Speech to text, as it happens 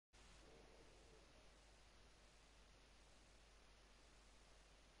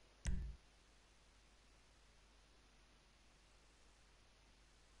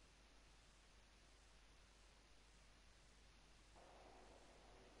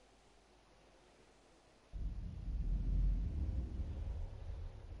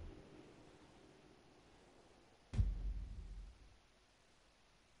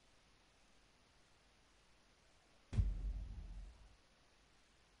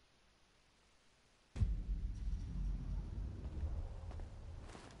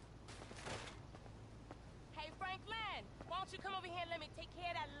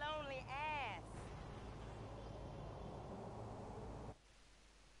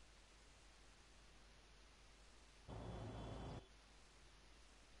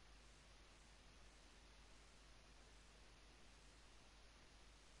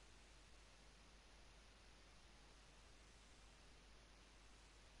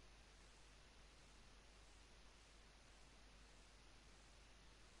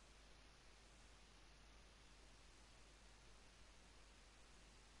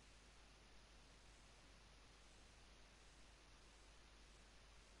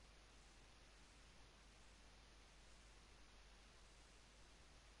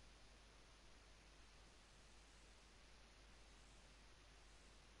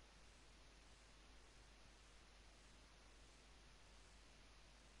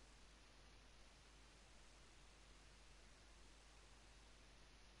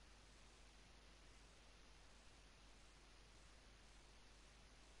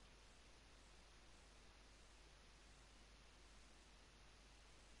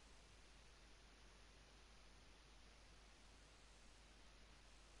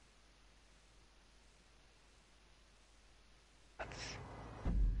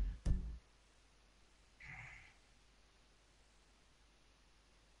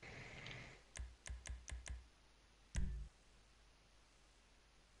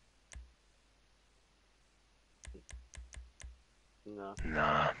No.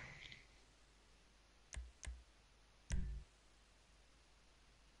 Nah.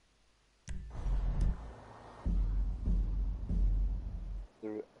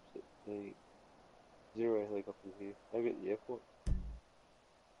 Zero, absolutely zero helicopters here. Maybe at the airport.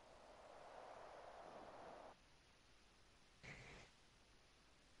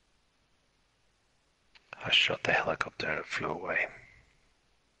 I shot the helicopter and it flew away.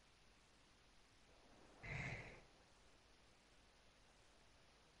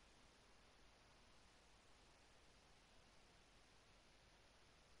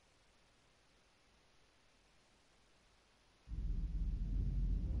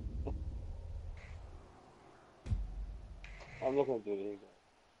 I'm not gonna do it here,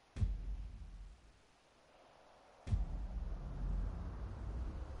 guys.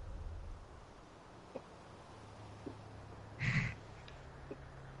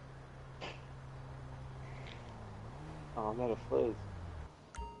 Oh, I'm out of flares.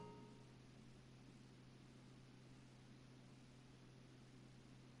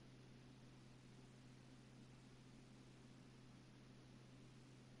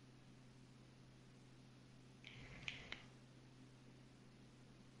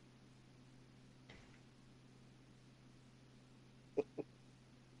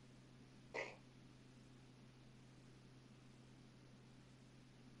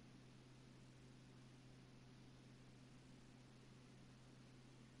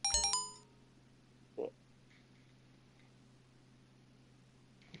 Yeah,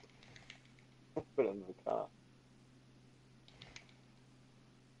 put it under the car.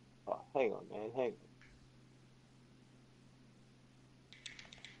 Oh, hang on, man, hang on.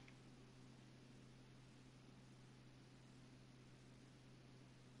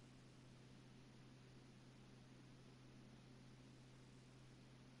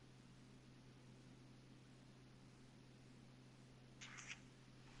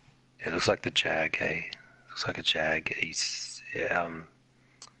 It looks like the Jag, hey? Looks like a Jag. Yeah,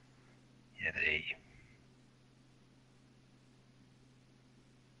 yeah,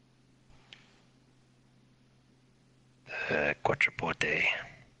 the Quattroporte.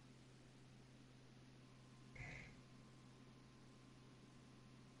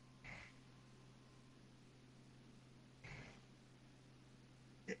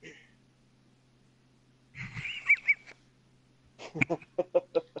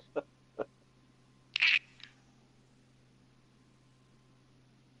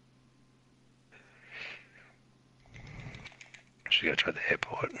 Should go try the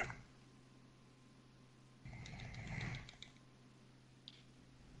airport.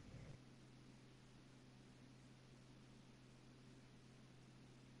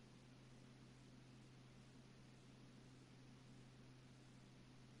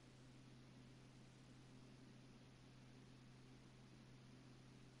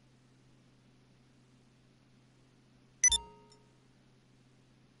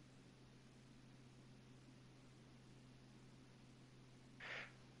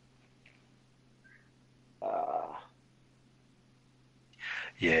 Ah,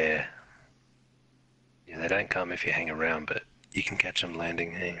 Yeah. Yeah, they don't come if you hang around, but you can catch them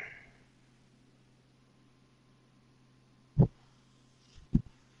landing, hey?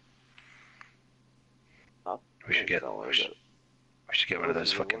 up. We should Yeah, get, don't worry we about should, it. we should get one of Listen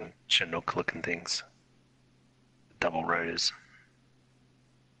those to the water. fucking Chinook looking things. Double rotors.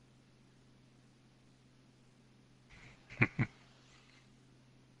 Can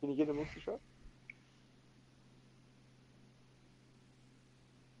you get a mixer truck?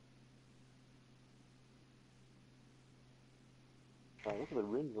 Oh, look at the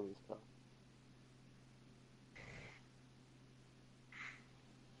rims on this car.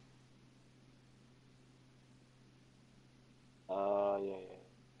 Yeah,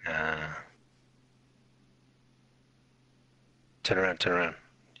 yeah. Uh, Turn around, turn around.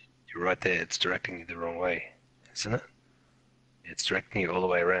 You're right there. It's directing you the wrong way, isn't it? It's directing you all the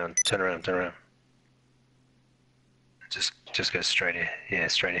way around. Turn around, turn around. Just go straight ahead. Yeah,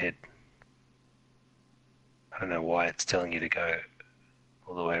 straight ahead. I don't know why it's telling you to go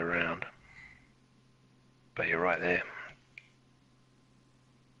all the way around, but you're right there.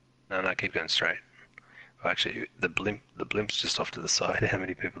 No, no, keep going straight. Oh, actually, the blimp's just off to the side. How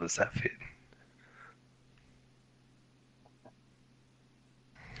many people does that fit?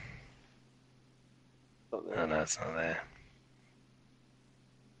 Not there. Oh no, it's not there.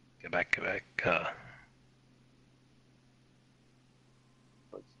 Go back, go back. Oh,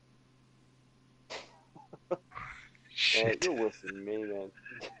 But, shit. you're worse than me, man.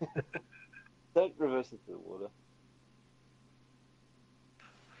 Don't reverse into the water.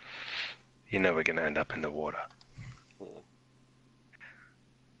 You know we're gonna end up in the water. Yeah.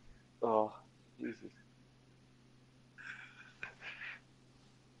 Oh, Jesus.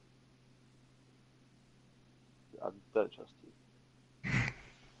 I don't trust you.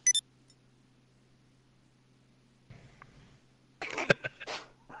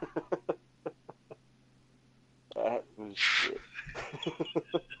 That was shit.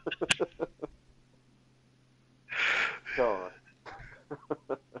 God.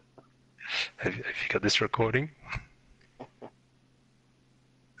 Have you got this recording?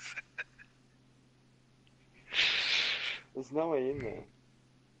 There's no way in there.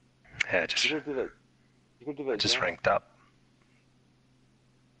 Yeah, You gotta do that. You gotta do I that just jump. ranked up.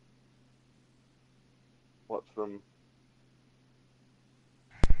 What from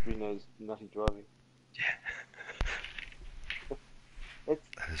Reno's nutty driving? It's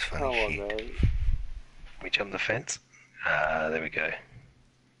That is funny come on, shit. man. We jump the fence. There we go.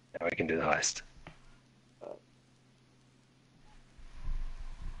 Now we can do the heist. Uh,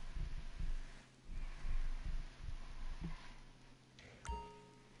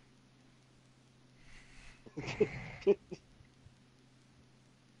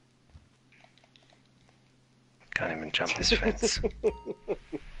 Can't even jump this fence.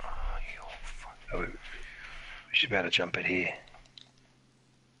 Oh, we should be able to jump it here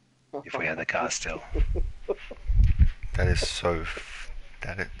if we had the car still. That is so.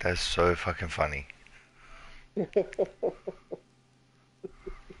 That's so fucking funny.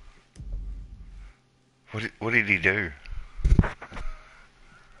 What did he do?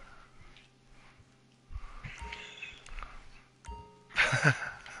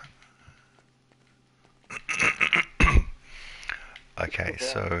 Okay,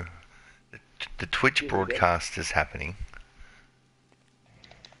 so the Twitch broadcast is happening.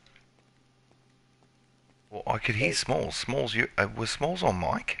 Well, I could hear Smalls. Smalls, you was Smalls on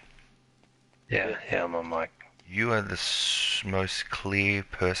mic? Yeah, I'm on mic. You are the most clear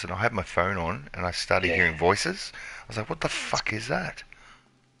person. I had my phone on and I started Yeah. hearing voices. I was like, "What the fuck is that?"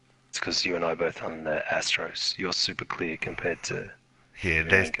 It's because you and I both on the Astros. You're super clear compared to Yeah, me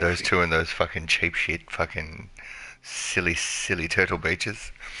there's and those Gilfie. two and those fucking cheap shit, fucking silly turtle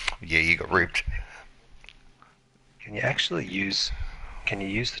beaches. Yeah, you got ripped. Can you actually use? Can you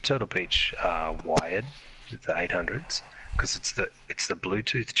use the Turtle Beach wired, the 800s? Because it's the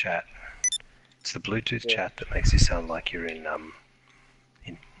Bluetooth chat. It's the Bluetooth Yeah. chat that makes you sound like you're in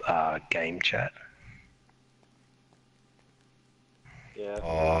game chat. Yeah.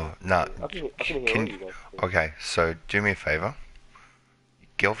 Oh no! I can hear all you guys. Okay, so do me a favor,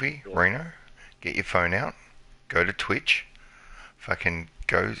 Gelfie, Yeah. Reno, get your phone out, go to Twitch, fucking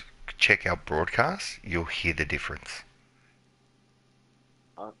go check our broadcast. You'll hear the difference.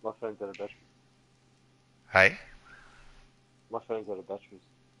 My phone's out of batteries. Hey, My phone's out of batteries.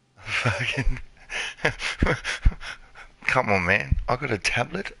 fucking, come on, man! I got a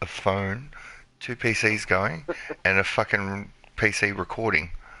tablet, a phone, two PCs going, and a fucking PC recording.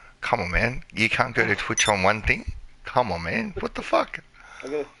 Come on, man! You can't go to Twitch on one thing. Come on, man! What the fuck?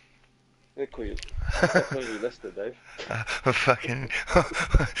 I'm gonna call you. I'm start calling you Lester, Dave. Fucking.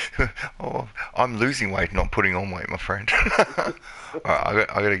 Oh, I'm losing weight, not putting on weight, my friend. Alright,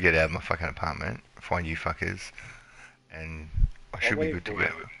 I gotta get out of my fucking apartment, find you fuckers, and I I'm should be waiting good to for go.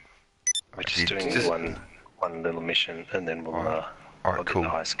 you. We're just doing one little mission, and then we'll Alright, I'll get cool. the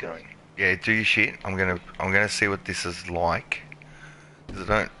heist going. Yeah, do your shit. I'm gonna see what this is like. 'Cause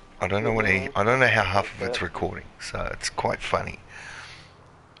I don't know I don't know how half of it's recording, so it's quite funny.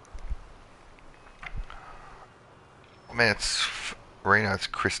 I mean, Reno, it's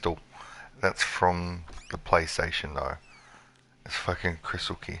crystal. That's from the PlayStation though. It's fucking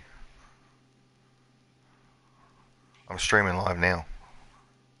crystal key. I'm streaming live now.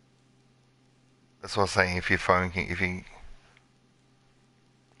 That's what I was saying. If your phone can, if you,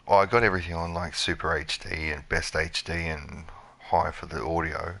 oh, I got everything on like Super HD and Best HD and high for the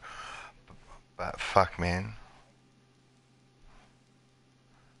audio. But fuck, man,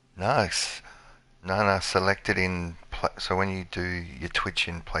 no, no. Select it in. So when you do your Twitch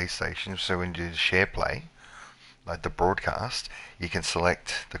in PlayStation, so when you do the share play, like the broadcast, you can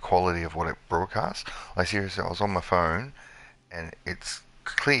select the quality of what it broadcasts. Like seriously, I was on my phone and it's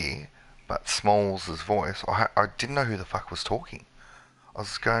clear, but Smalls' voice, I didn't know who the fuck was talking. I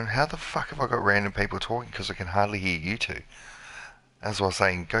was going, how the fuck have I got random people talking? Because I can hardly hear you two. As I was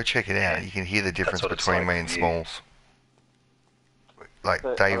saying, go check it out. Yeah, You can hear the difference that's what it's between like me for and you. Smalls. Like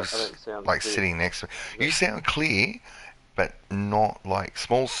So I Dave's don't sound like clear. sitting next to me. You sound clear, but not like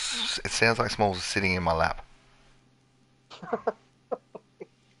Smalls. It sounds like Smalls is sitting in my lap.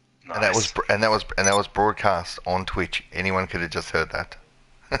 Nice. And that was broadcast on Twitch. Anyone could have just heard that.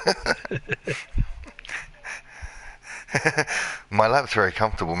 My lap's very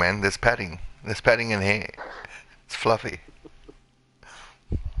comfortable, man. There's padding. There's padding in here. It's fluffy.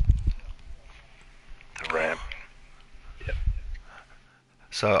 The ramp. Yep.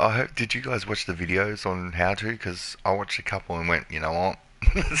 So I hope. Did you guys watch the videos on how to? Because I watched a couple and went, you know what?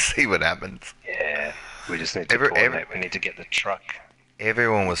 See what happens. Yeah. We just need to Every, coordinate. We need to get the truck.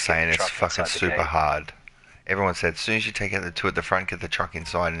 everyone was Get saying the it's truck fucking inside the super gate. hard. Everyone said as soon as you take out the two at the front, get the truck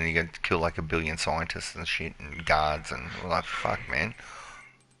inside, and you're going to kill like a billion scientists and shit and guards, and we're like, fuck, man.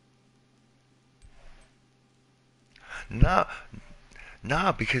 No,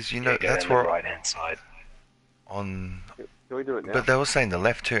 no, because you Yeah, know go that's down the where right hand side. on. Can we do it now? But they were saying the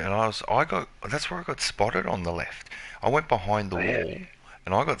left too, and I got that's where I got spotted on the left. I went behind the Oh, yeah. wall,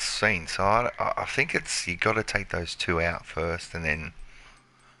 and I got seen. So I think it's you got to take those two out first, and then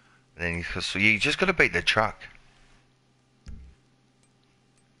you just got to beat the truck.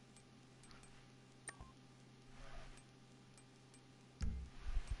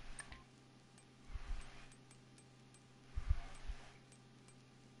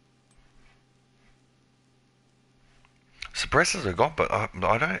 Suppressors I got, but I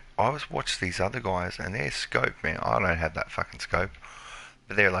don't. I was watch these other guys and their scope, man. I don't have that fucking scope.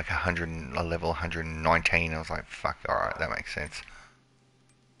 But they're like a level 119. I was like, fuck. All right, that makes sense.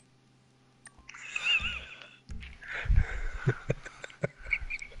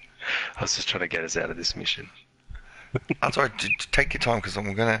 I was just trying to get us out of this mission. I'm sorry. Take your time because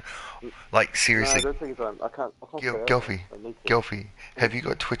I'm gonna like No, I seriously. don't think it's on. I can't stay out. Gelfie, I need to. Gelfie, have you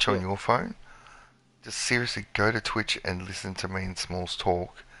got Twitch on Yeah. your phone? Just seriously go to Twitch and listen to me and Smalls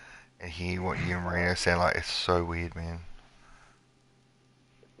talk and hear what you and Marino sound like. It's so weird, man.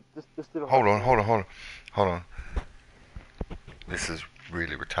 Just do the Hold whole on, thing. hold on. This is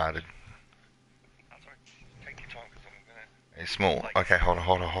really retarded. Hey, Small. Okay, hold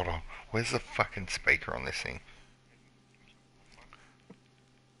on. Where's the fucking speaker on this thing?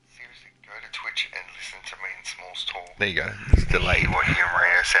 Seriously, go to Twitch and listen to me and Smalls talk. There you go. It's delayed. What you and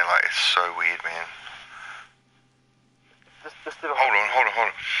Marino sound like. It's so weird, man. Just do the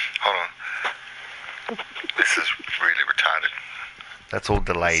Hold on. This is really retarded. That's all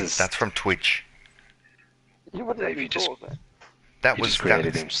delayed. This is- That's from Twitch. You wouldn't let Dave, me you just- talk, man. That You was just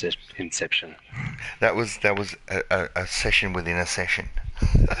created that, Inception. that was a session within a session.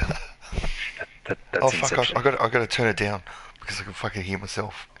 That's Oh fuck! Inception. I got to turn it down because I can fucking hear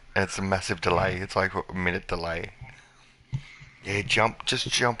myself, and it's a massive delay. It's like a minute delay. Yeah, just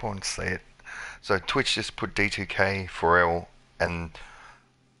jump on, say it. So Twitch just put D2K 4L and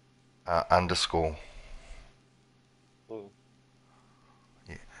underscore. Mm.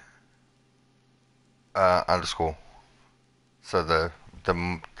 Underscore. So the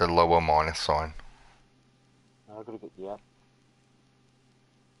lower minus sign. No, I've got to get the app.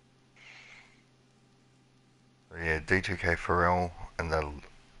 So yeah, D2K4L and the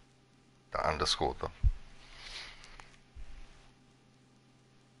underscore them.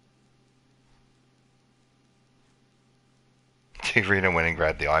 Rita went and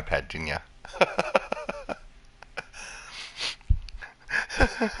grabbed the iPad, didn't ya?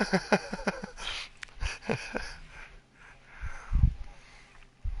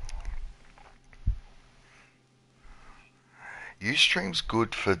 Ustream's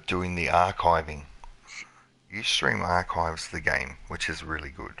good for doing the archiving. Ustream archives the game, which is really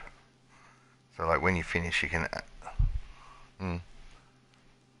good. So like when you finish, you can.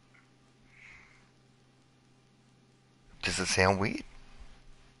 Does it sound weird?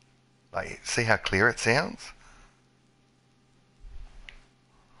 Like, see how clear it sounds?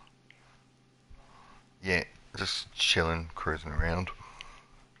 Yeah, just chilling, cruising around,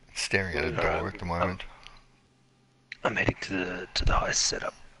 staring at a door at the moment. I'm heading to the heist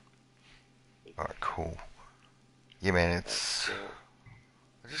setup. Alright, cool. Yeah, man, it's.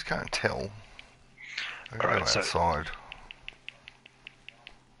 I just can't tell. I gotta go Alright, so- outside.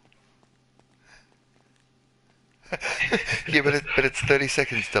 Yeah, but it's 30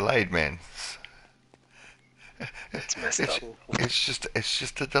 seconds delayed, man. It's messed It's, up. it's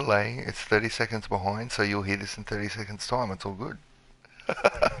just a delay. It's 30 seconds behind, so you'll hear this in 30 seconds time. It's all good.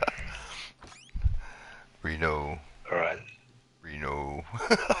 Reno. Alright. Reno.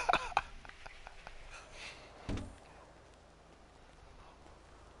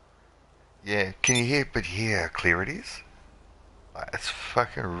 Yeah, can you hear? But yeah, how clear it is. Like, it's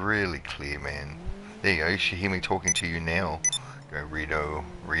fucking really clear, man. There you go. You should hear me talking to you now. Go Reno,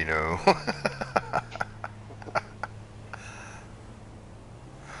 Reno.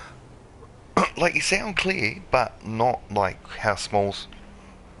 Like you sound clear, but not like how Smalls.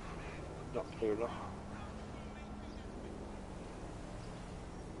 Not clear enough.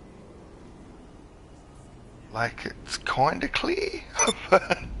 Like, it's kind of clear.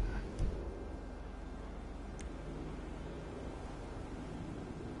 But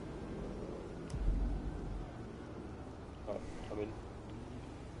Alright, I'm in.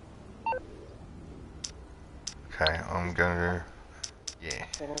 okay, I'm gonna. Yeah.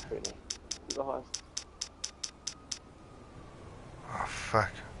 Turn on for it now. Do the heist. Oh,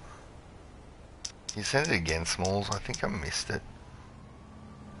 fuck. You said it again, Smalls. I think I missed it.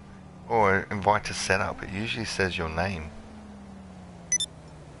 Or invite to setup. It usually says your name.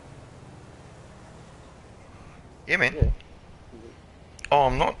 Yeah, man. Yeah. Oh,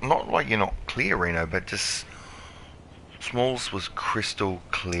 I'm not like you're not clear, Reno, but just Smalls was crystal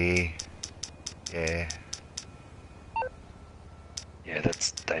clear. Yeah. Yeah,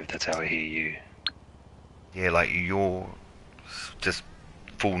 that's Dave. That's how I hear you. Yeah, like you're just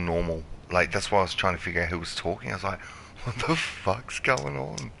full normal. Like that's why I was trying to figure out who was talking. I was like, what the fuck's going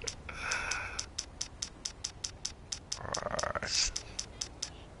on? Alright.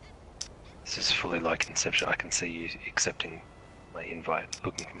 This is fully like Inception. I can see you accepting my invite,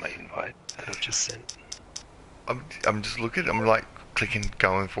 looking for my invite that I've just sent. I'm just looking. I'm like clicking,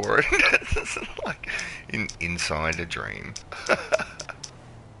 going for it. It's like inside a dream.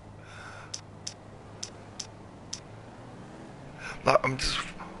 Like, I'm just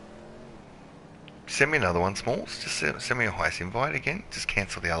send me another one, Smalls. Just send me a heist invite again. Just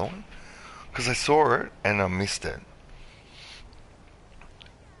cancel the other one because I saw it and I missed it.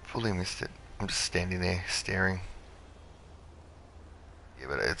 Fully missed it. I'm just standing there staring. Yeah,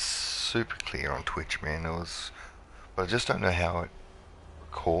 but it's super clear on Twitch, man. It was, but I just don't know how it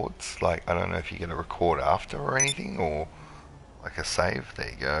records. Like, I don't know if you get a record after or anything, or like a save. There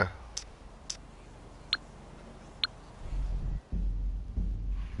you go.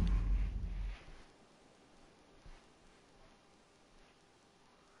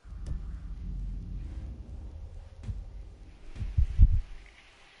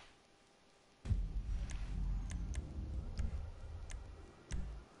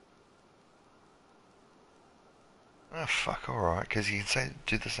 Oh fuck, alright, because you can say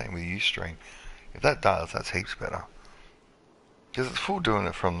do the same with Ustream. If that does, that's heaps better. Because it's full doing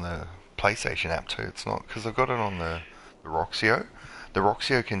it from the PlayStation app too. It's not because I've got it on the Roxio. The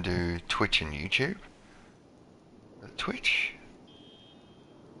Roxio can do Twitch and YouTube. Twitch,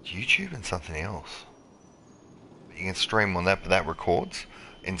 YouTube, and something else. But you can stream on that, but that records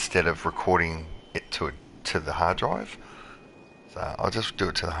instead of recording it to the hard drive. So I'll just do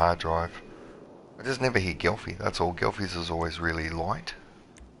it to the hard drive. I just never hear Gelfie. That's all. Gelfie's is always really light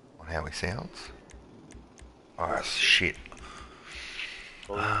on how he sounds. Oh shit.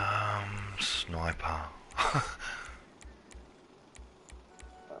 Sniper.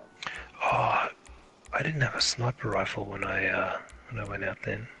 Oh, I didn't have a sniper rifle when I went out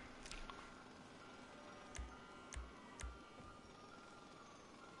then.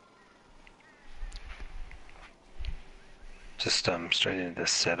 Just straight into the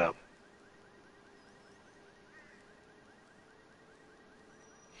setup.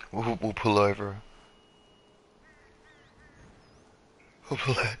 We'll pull over. We'll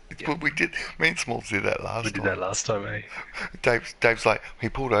pull over. It's what we did. Me and Smalls did that last We time. did that last time, eh? Dave's like, he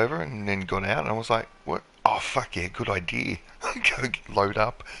pulled over and then got out, and I was like, what? Oh, fuck yeah, good idea. Go load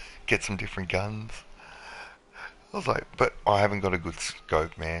up, get some different guns. I was like, but I haven't got a good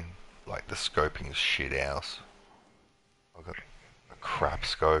scope, man. Like, the scoping is shit house. I've got a crap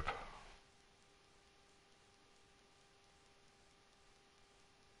scope.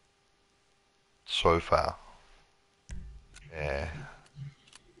 So far. Yeah.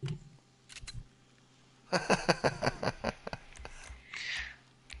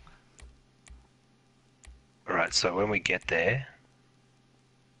 Alright, so when we get there,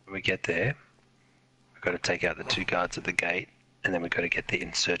 we've got to take out the two guards at the gate, and then we've got to get the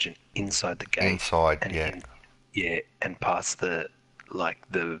insurgent inside the gate. Inside, and yeah. and past the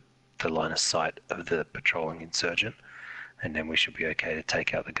line of sight of the patrolling insurgent, and then we should be okay to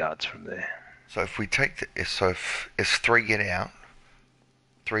take out the guards from there. So if we take if three get out,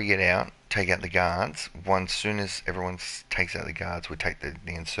 take out the guards. Once soon as everyone takes out the guards, we take the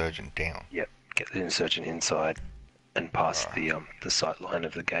insurgent down. Yep, get the insurgent inside and past Right. the sight line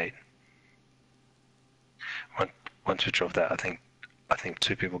of the gate. Once we drop that, I think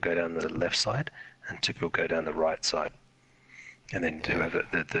two people go down the left side and two people go down the right side, and then whoever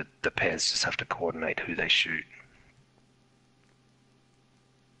the pairs just have to coordinate who they shoot.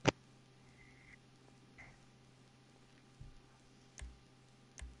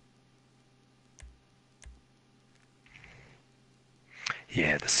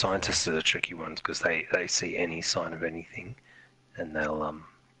 Yeah, the scientists are the tricky ones because they see any sign of anything, and they'll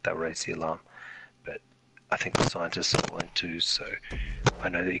raise the alarm. But I think the scientists are online too, so I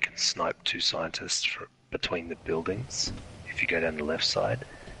know that you can snipe 2 scientists between the buildings if you go down the left side,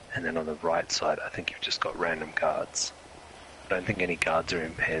 and then on the right side I think you've just got random guards. I don't think any guards are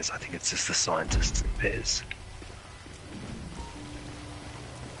in pairs, I think it's just the scientists in pairs.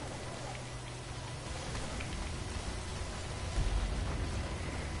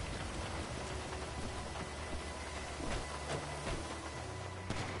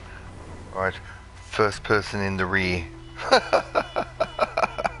 Alright, first person in the rear. Alright,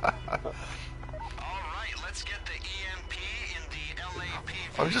 let's get the EMP in the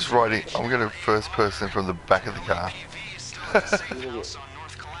LAPV. I'm just riding, I'm gonna first person from the back of the car. LAPV is still at the safe house on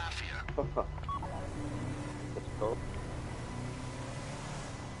North Calafia. That's cool.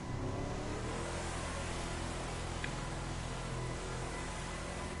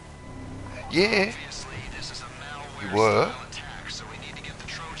 Yeah, Obviously, this is a you malware were. style attack, so we need to get the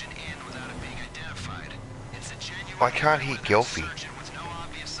Trojan in without it being identified. It's a genuine I can't hear Gelfie. surgeon with no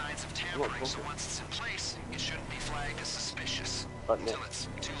obvious signs of tampering, so once it's in place, it shouldn't be flagged as suspicious. But no, Until it's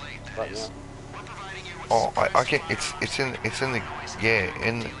too late, that but is. now. We're providing you with Oh, I surprise can. fire. It's in the yeah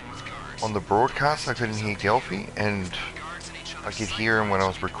in Dealing with guards. on the broadcast. I couldn't hear Gelfie, and Guards in each I other's could sight hear him when I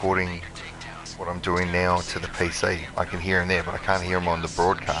lines was recording make your takedowns. what I'm doing now to the PC. I can hear him there, but I can't hear him on the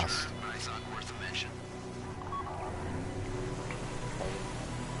broadcast. I thought worth a mention.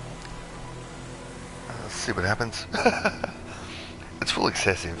 Let's see what happens. It's full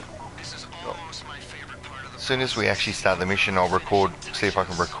excessive. This is almost my favorite part of the As soon as we actually start the mission, I'll record. See if I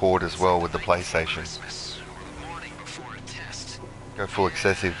can record as well with the PlayStation. Christmas or the morning before a test. Go full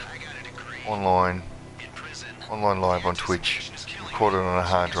excessive. I got a degree Online, in prison. online live on Twitch. Record it on a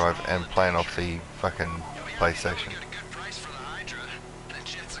hard drive and playing off the fucking PlayStation. Get a good price for the Hydra. That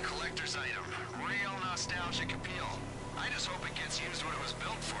shit's a collector's item. Real nostalgic appeal. I just hope it gets used what it was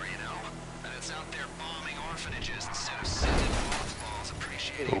built for, you know? That it's out there bombing orphanages instead of sending mothballs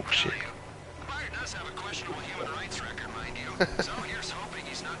appreciating Oh, shit. value. The buyer does have a questionable human rights record, mind you. So here's hoping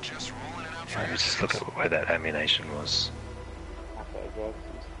he's not just rolling it out for Let me just look at where that ammunition was. Okay, drugs.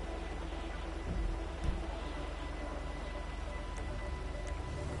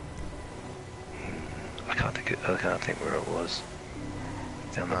 I can't think where it was.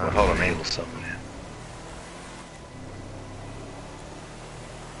 Down the Hold bottom on, man. or somewhere.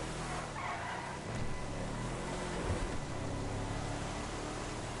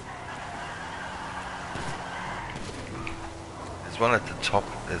 There's one at the top.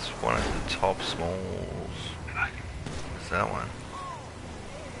 There's one at the top. Smalls. What's that one?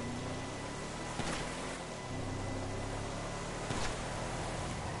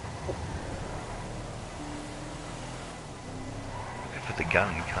 Looking for the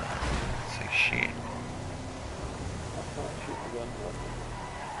gun. You can't see shit. I can't shoot the gun.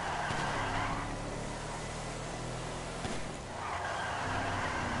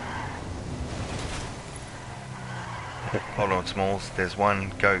 Hold on, Smalls. There's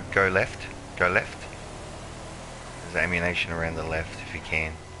one. Go left. Go left. There's ammunition around the left if you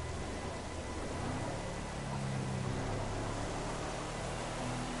can.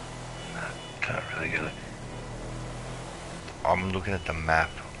 Can't really get it. I'm looking at the map.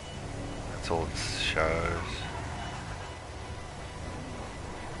 That's all it shows.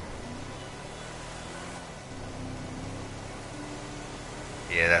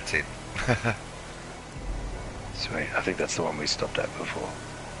 Yeah, that's it. Sweet. I think that's the one we stopped at before.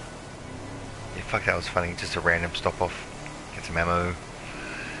 Yeah, fuck, that was funny. Just a random stop off. Get some ammo.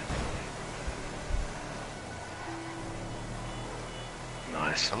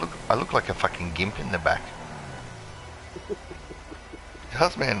 Nice. I look like a fucking gimp in the back. It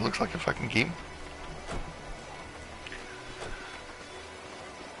does, man. It looks like a fucking gimp.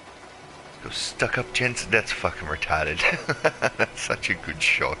 Go stuck up Jensen. That's fucking retarded. That's such a good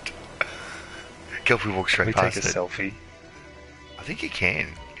shot. Kelpie walks Can straight we take past a it. selfie? I think you can.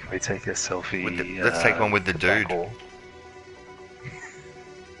 Can we take a selfie? With the- let's take one with the back dude. hall?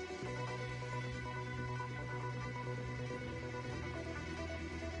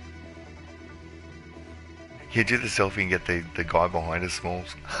 You do the selfie and get the guy behind us,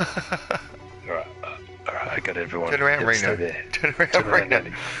 Smalls. Alright, I got everyone. Turn around, Yep, stay Reno. there. Turn around, Turn around, Reno.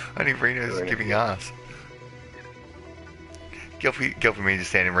 Andy. Only Reno's Turn around, giving yeah. ass. Gelfie me just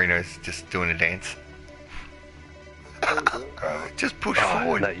standing, Reno's just doing a dance. Alright. Just push Oh,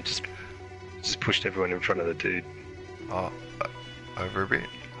 forward. no, you just pushed everyone in front of the dude. Oh, over a bit.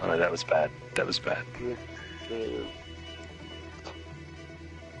 Oh no, that was bad. That was bad.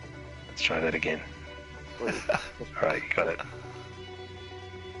 Let's try that again. Alright, you got it.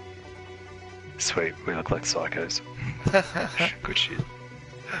 Sweet, we look like psychos. Good shit.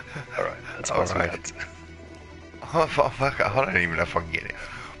 Alright, that's awesome. Alright. Lads. Oh, fuck, I don't even know if I can get it.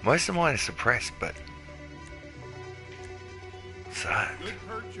 Most of mine are suppressed, but... So... Good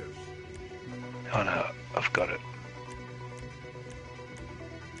purchase. Oh no, I've got it.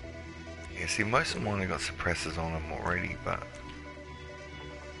 Yeah, see, most of mine have got suppressors on them already, but...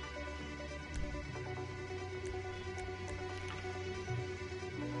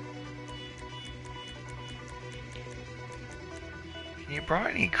 Can you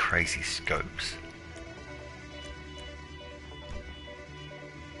buy any crazy scopes?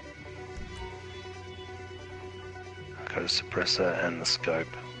 I've got a suppressor and the scope.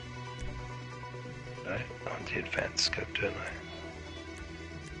 No, on the advanced scope, don't I?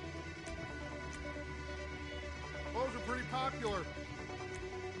 Those are pretty popular.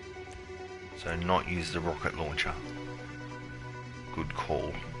 So not use the rocket launcher. Good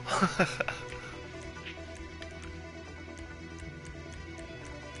call.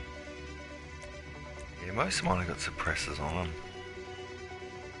 Yeah, most of mine have got suppressors on them.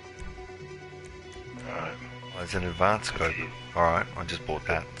 Alright. Oh, there's an advanced scope. Okay. Alright, I just bought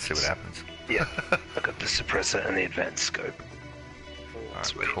that. See what happens. Yeah, I got the suppressor and the advanced scope. Alright,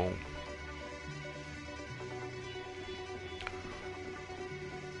 Sweet. cool.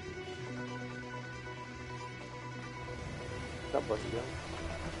 That button go.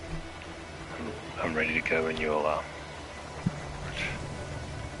 I'm ready to go when you all are.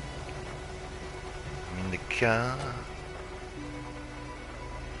 I'm in the car.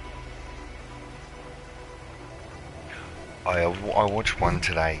 I watched one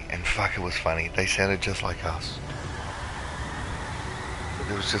today, and fuck, it was funny. They sounded just like us.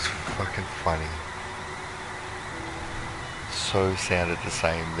 It was just fucking funny. So sounded the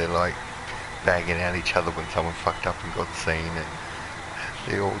same. They're like bagging out each other when someone fucked up and got seen, and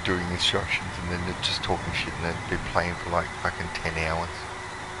they're all doing instructions, and then they're just talking shit, and they've been playing for like fucking 10 hours.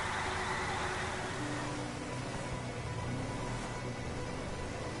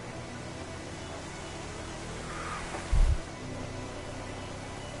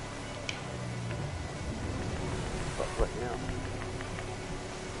 But right now.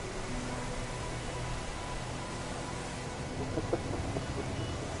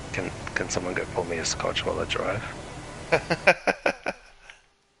 Can someone go pour me a scotch while I drive?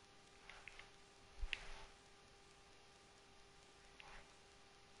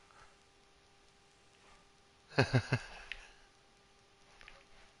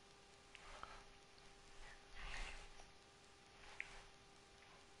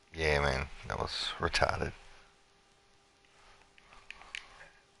 Yeah, man, that was retarded.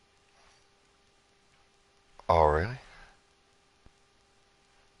 Oh, really?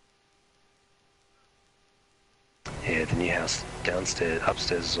 Yeah, the new house downstairs,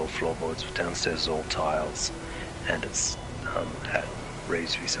 upstairs is all floorboards, downstairs is all tiles, and it's at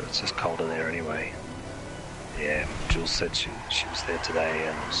Reevesby, so it's just colder there anyway. Yeah, Jules said she was there today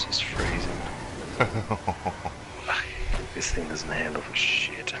and it was just freezing. This thing doesn't handle for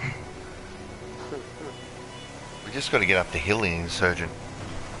shit. We just got to get up the hill in Insurgent.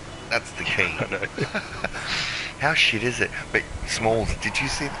 That's the key. I know. How shit is it? But Smalls, did you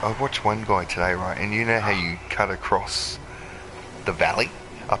see? I watched one guy today, right? And you know how you cut across the valley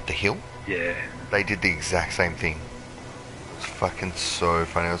up the hill? Yeah. They did the exact same thing. It was fucking so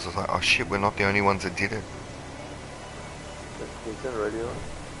funny. I was just like, oh shit, we're not the only ones that did it. Is that radio on?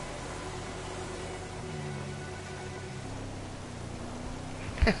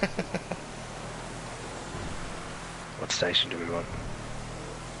 What station do we want?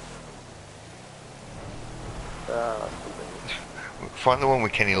 Something. Find the one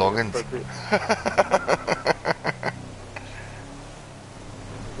with Kenny Loggins. Perfect.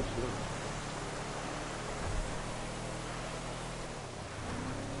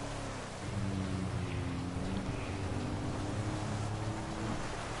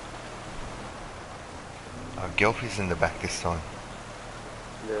 Oh, Gelfie's in the back this time.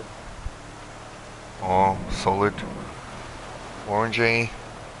 Yeah. Oh, solid. Orangey.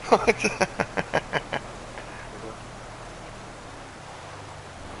 Truck's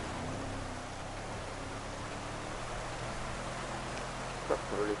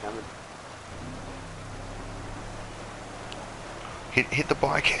already coming. Hit the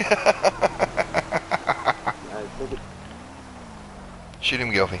bike. Nice, take it. Shoot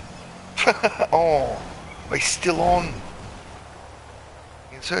him, Gelfie. Oh, he's still on.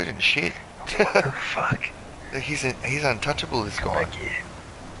 Insurgent shit. Fuck. He's untouchable, this guy. Back here.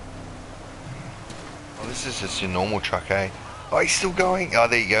 Oh, this is just your normal truck, eh? Oh, he's still going. Oh,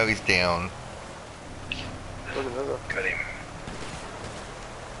 there you go. He's down. Look at that. Got him.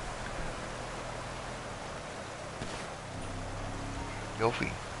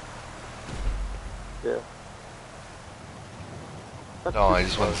 Gelfie. Yeah. No, I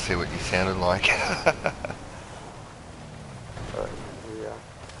just wanted to see what you sounded like. Alright, here we are.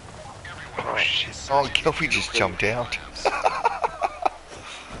 Oh shit. Oh, Kelpie just jumped out.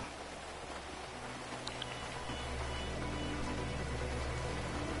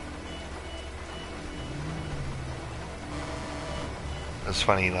 It's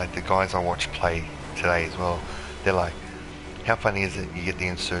funny, like the guys I watched play today as well, they're like, how funny is it you get the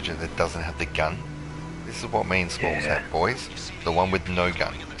insurgent that doesn't have the gun? This is what me and Smalls Yeah. have, boys. The one with no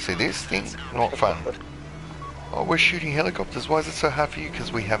gun. See this thing? Not fun. Oh, we're shooting helicopters. Why is it so hard for you?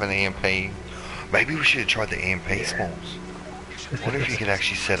 Because we have an EMP. Maybe we should have tried the EMP, Yeah. Smalls. What if you could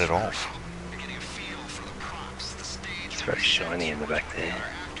actually set it off? It's very shiny in the back there.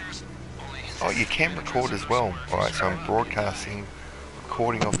 Oh, you can record as well. Alright, so I'm broadcasting,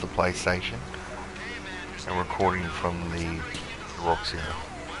 recording off the PlayStation, and recording from the Roxy.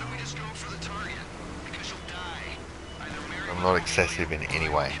 I'm not excessive in any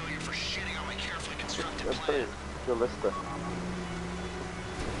way. That's funny. Your Lister.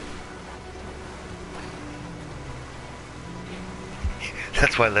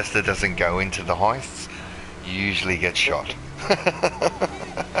 That's why Lester doesn't go into the heists. You usually get shot.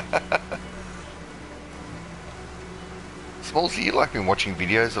 Smalls, you like been watching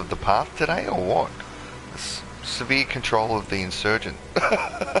videos of the path today, or what? Severe control of the insurgent.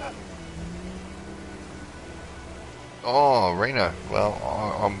 Oh, Reno. Well,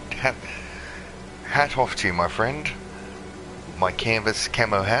 I'm hat off to you, my friend. My canvas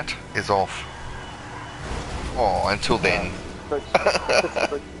camo hat is off. Oh, until then.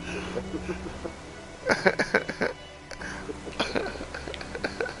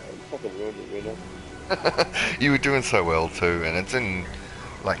 Fucking ruined it, Reno. You were doing so well too, and it's in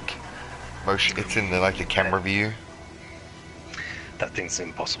like motion. It's in the like the camera view. That thing's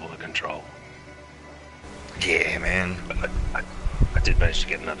impossible to control. Yeah, man. But I did manage to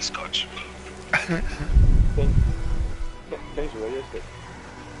get another scotch. Change the radio stick.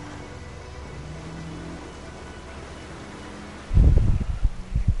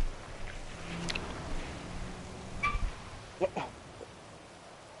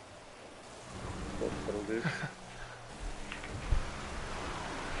 That'll do.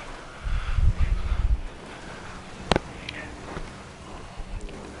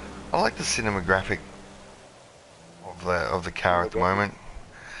 I like the cinematographic of the car at the moment.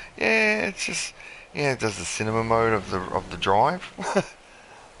 Yeah, it's just it does the cinema mode of the drive. Oh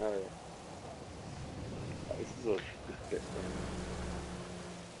yeah. This is a good bit.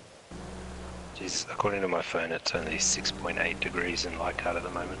 Jeez, according to my phone, it's only 6.8 degrees in Leichhardt at the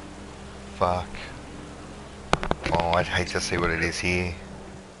moment. Fuck. Oh, I'd hate to see what it is here.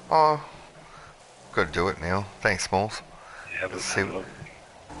 Oh, got to do it now. Thanks, Smalls. Yeah, Let's see what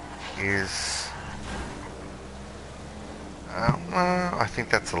is. I think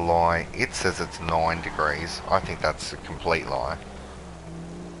that's a lie. It says it's 9 degrees. I think that's a complete lie.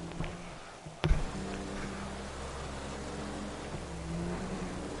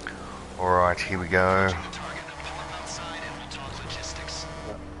 Alright, here we go.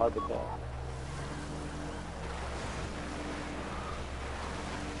 Hide the car.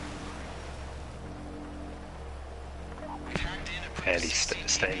 Andy,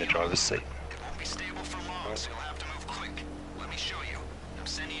 stay in the driver's seat. It won't be stable for long, so you'll have to move quick. Let me show you. I'm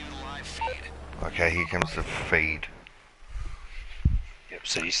sending you the live feed. Okay, here comes the feed. Yep,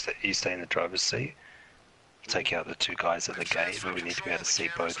 so you stay in the driver's seat. Take out the two guys at the gate, but we need to be able to see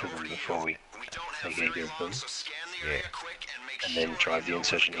both of them before we take either of them. Yeah. And then drive the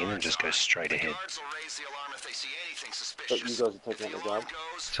insurgent in and just go straight ahead. But you guys are taking out the guard.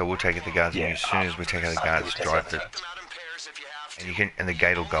 So we'll take out the guards, and Yeah. as soon as we take out the guards, drive the, and the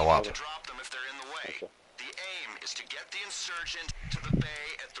gate will go up. Okay. The aim is to get the insurgent to the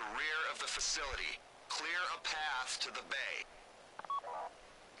bay at the rear of the facility. Clear a path to the bay.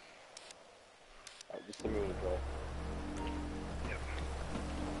 Alright, just send me on the drive.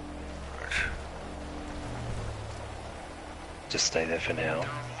 Just stay there for now. There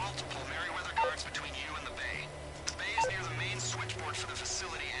are multiple Merryweather guards between you and the bay. The bay is near the main switchboard for the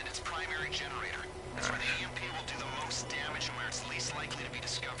facility and its primary generator. It's where the EMP will do the most damage and where it's least likely to be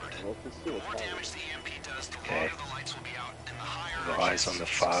discovered. Well, let's The see more what's damage the EMP does, the Okay. longer the lights will be out, and the higher The eyes on the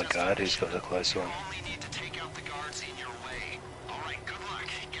far guard, who's got the close one? You only need to take out the guards in your way. Alright, good luck.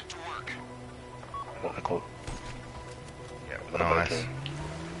 Get to work. What I call Yeah, what am I nice. doing?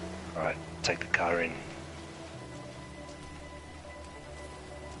 Alright, take the car in.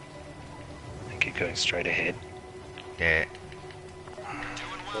 And keep going straight ahead. Yeah.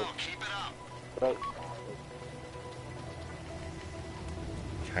 Doing well. Keep it up. Right.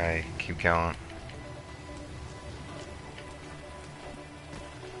 Okay, keep going.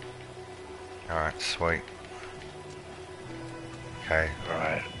 Alright, sweet. Okay.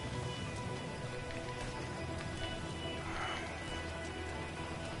 Alright.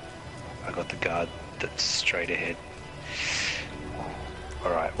 I got the guard that's straight ahead.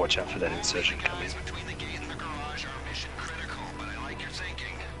 Alright, watch out for that insurgent coming. Guys between the gate and the garage are mission critical, but I like your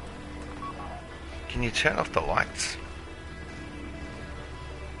thinking. Can you turn off the lights?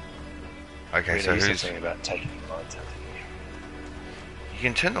 Okay, Really, so you said who's... something about taking the lights out, didn't you? You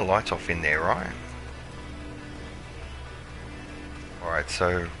can turn the lights off in there, right? Alright,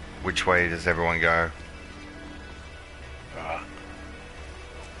 so which way does everyone go? Alright.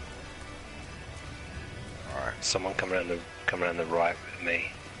 Alright. Someone come around the right with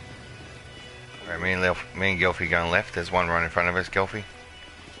me. Alright, me and Gelfie going left. There's one right in front of us, Gelfie.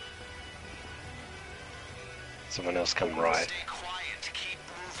 Someone else come right. Stay quiet, keep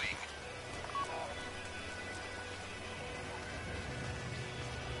moving.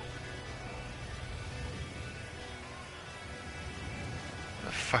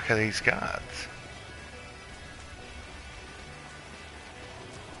 The fuck are these guards?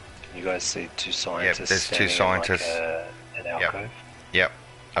 Can you guys see two scientists? there's two standing scientists. In like, an alcove. Yep.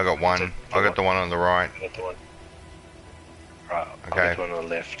 I got one. I got the one on the right. You got the one. Right. Okay. I'll get the one on the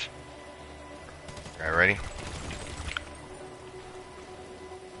left. Okay, ready?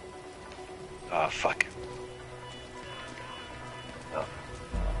 Ah, fuck. No.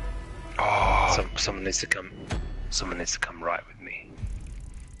 Oh, Someone needs to come. Someone needs to come right with me.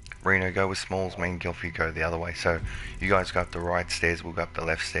 Reno, go with Smalls. Me and Gelfie go the other way. So you guys go up the right stairs. We'll go up the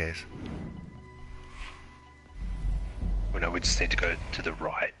left stairs. Well, no, we just need to go to the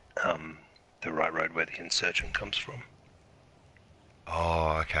right. The right road where the insurgent comes from.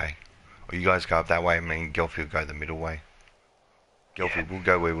 Oh, okay. Well, you guys go up that way. Me and Gelfie will go the middle way. Gelfie, Yeah. we'll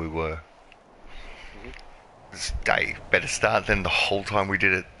go where we were. This day better start than the whole time we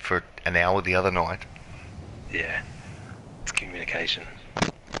did it for an hour the other night. Yeah. It's communication.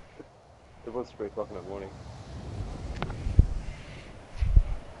 It was 3 o'clock in the morning.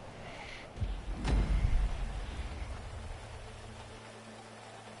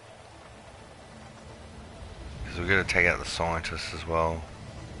 Because we're going to take out the scientists as well.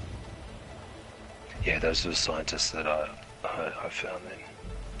 Yeah, those are the scientists that I found then.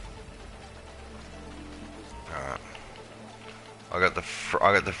 Alright. I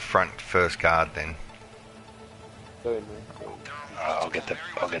got the front first guard then. Go in there. I'll get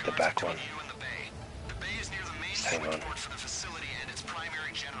the back one. You and the bay. The bay is near the main Hang on. switchboard for the facility and its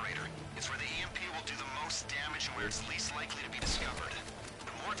primary generator. It's where the EMP will do the most damage and where it's least likely to be discovered.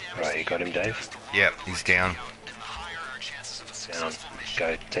 The more damage Right, you got him, Dave? Yep, he's down. and the higher our chances of a Down. successful mission.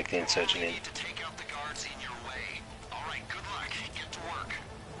 Go take the insurgent in. Need to take out the guards in your way. All right, good luck. Get to work.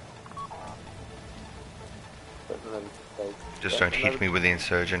 Don't remember to say. Just don't hit me with the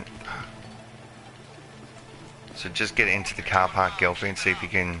insurgent. So just get into the car park, Gelfie, and see if you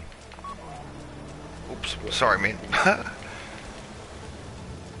can... Oops, sorry, man. Alright,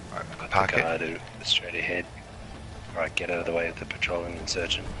 Got park the it. guard straight ahead. Alright, get out of the way of the patrolling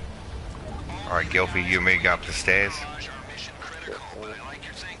insurgent. Alright, Gelfie, you and me go up the stairs. Garage are mission critical, but I like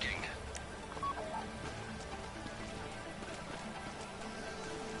your thinking.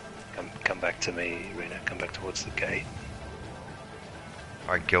 Come back to me, Rena. Come back towards the gate.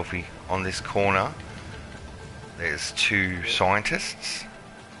 Alright, Gelfie, on this corner, there's two scientists.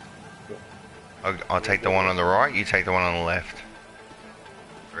 I'll take the one on the right, you take the one on the left.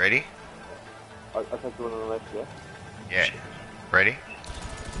 Ready? I'll take the one on the left, yeah? Yeah. Ready?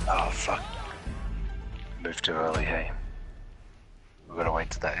 Oh, fuck. Moved too early, hey. We've got to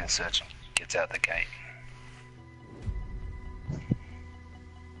wait till that insurgent gets out the gate.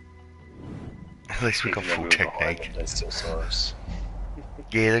 At least we got Even though full we were behind technique. them, they still saw us.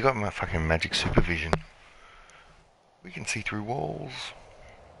 Yeah, they got my fucking magic supervision. We can see through walls.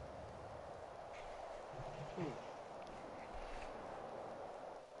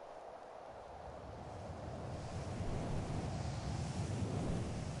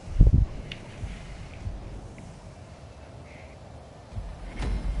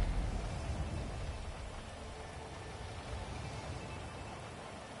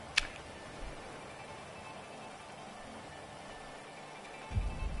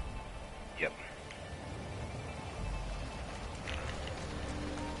 Yep.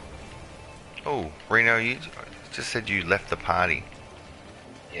 Oh, Reno, you just said you left the party.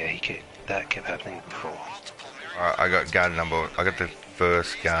 Yeah, that kept happening before. Alright, I got guard number. I got the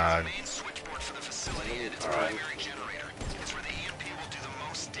first guard. Main switchboard for the facility and its Alright. primary generator. It's where the EMP will do the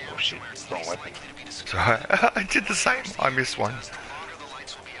most damage Oh shit, and where it's wrong least weapon. likely to be So discovered. I did the same. I missed one. The longer the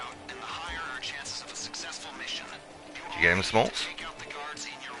lights will be out, and the higher our chances of a successful mission. Did you get him, Smalls? Take out the guards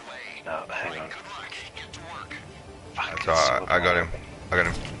in your way. No, hang on. Good luck. Get to work. Fuck, That's it's alright. so I got hard. him. I got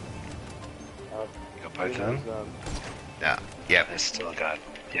him. You got both of them? Yeah. Yep. There's still a guard.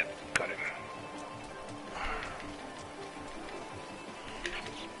 Yep, got him.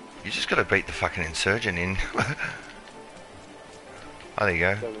 You just got to beat the fucking insurgent in. Oh, there you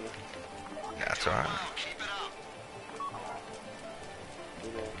go. That's alright. Wow, keep it up.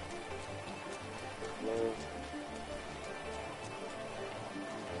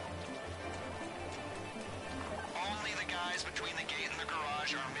 Only the guys between the gate and the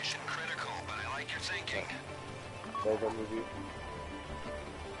garage are mission critical, but I like your thinking.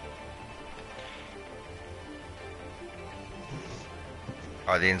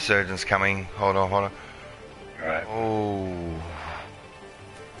 Oh, the insurgent's coming. Hold on, hold on. Alright, Oh.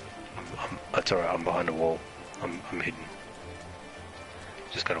 that's alright, I'm behind a wall. I'm hidden.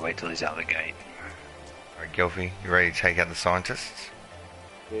 Just gotta wait till he's out the gate. Alright, Gelfie, you ready to take out the scientists?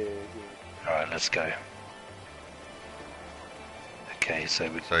 Alright, let's go. Okay, so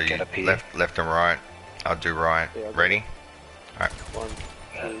we So get you up here. left and right. I'll do right. Ready? Alright.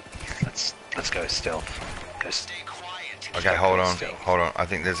 Let's go stealth. Stay quiet. Okay, hold on. Hold on. I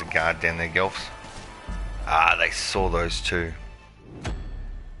think there's a guard down there, Gelfs. Ah, they saw those two.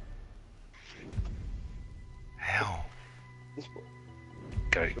 How?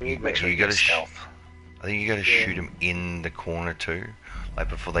 Go. Make sure You you gotta go stealth. I think you gotta shoot them in the corner too. Like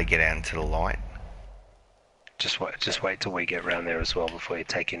before they get out into the light. Just wait till we get round there as well before you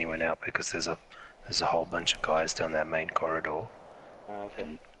take anyone out, because there's a whole bunch of guys down that main corridor.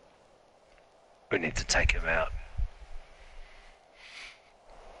 Okay. We need to take them out.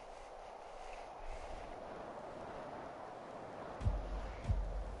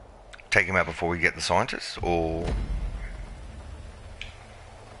 Take them out before we get the scientists, or...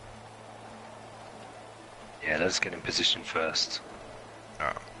 Yeah, let's get in position first.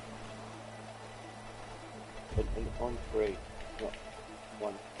 Oh. And on three. No,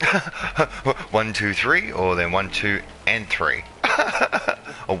 one. 1, 2, 3, or then 1, 2, and 3.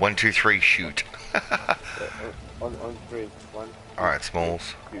 Or 1, 2, 3, shoot. On three. One. Alright,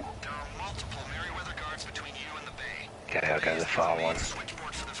 Smalls. Two. There are multiple Merryweather guards between you and the bay. Okay, I'll go to the far one.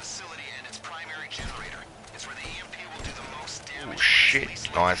 Switchboard for the facility and its primary generator. It's where the EMP will do the most damage. Oh shit,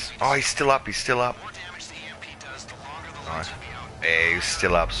 nice. Oh, he's still up, he's still up. The more damage the EMP does, the longer the Nice. lights will be out. Yeah, he's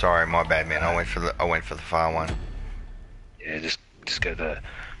still up. Sorry, my bad, man. I went for the far one. Yeah, just go to the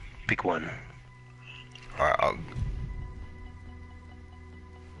big one. Alright, I'll...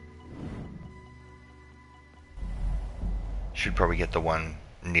 Should probably get the one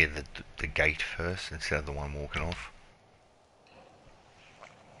near the gate first instead of the one walking off.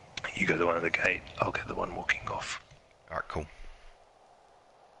 You go to the one at the gate. I'll get the one walking off. Alright, cool.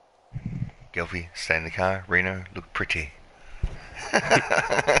 Gelfie, stay in the car. Reno, look pretty.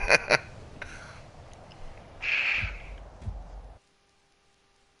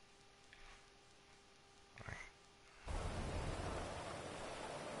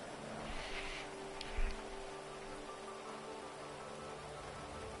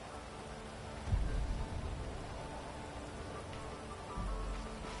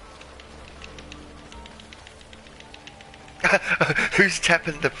 Who's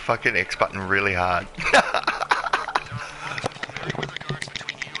tapping the fucking X button really hard? Merryweather guards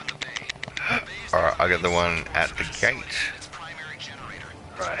between you and the bay. The bay is Alright, I got the one at the gate. its primary generator.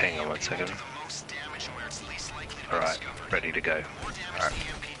 Right, hang on 1 second. The most damage where it's least likely to be Alright, discovered. ready to go. The more damage Alright. the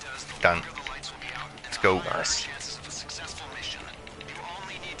EMP does, the Done. longer the lights will be out. And Let's the go. higher Nice. the chances of a successful mission. You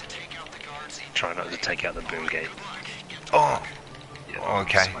only need to take out the guards in Try not to take out the boom gate. Good luck. Get to Oh! Yeah,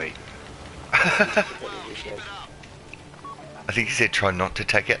 Okay. Sweet. I think he said try not to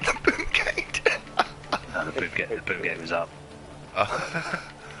take out the boom gate. No, the boom gate was up. Alright,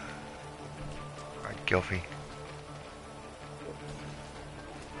 Gelfie.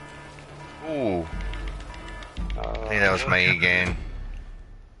 Ooh, I think that was me again.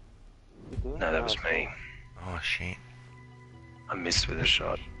 No, that was me. Oh shit. I missed with a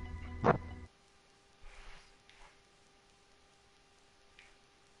shot.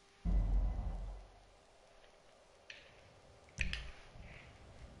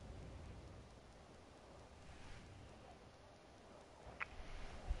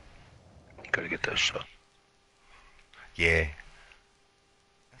 Gotta get those shots. Yeah.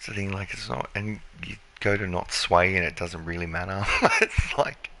 That's the thing, like it's not, and you go to not sway and it doesn't really matter. It's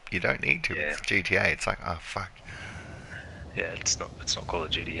like, you don't need to. Yeah. It's GTA, it's like, oh fuck. Yeah, it's not Call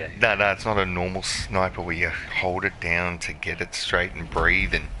of GTA. No, it's not a normal sniper where you hold it down to get it straight and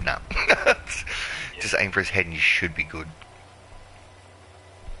breathe and, no. Just aim for his head and you should be good.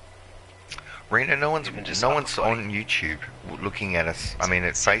 Rena, no one's Even just no upper one's body. on YouTube looking at us. I mean,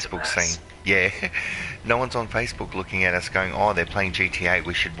 at Sense of Facebook mass. saying, yeah, no one's on Facebook looking at us going, oh, they're playing GTA.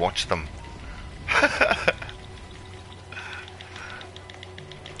 We should watch them.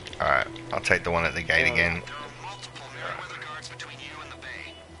 All right, I'll take the one at the gate again. There are multiple Meriwether guards between you and the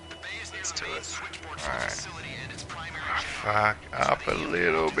bay. The bay is near Let's the do main it. switchboard for the Alright. facility and its primary Fuck up a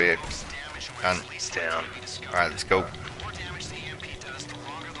little bit. damage and where Done. it's least Down. likely to be discovered. All right, let's go. The more damage the EMP does, the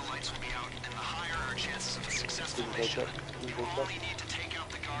longer the lights will be out, and the higher our chances of a successful Didn't take mission. that. Didn't You take only that. need to take out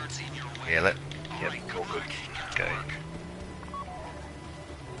the guards in your way. Yeah, Yep, all good. Go.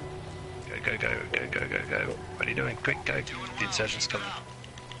 Go. What are you doing? Quick, go. The insurgent's coming.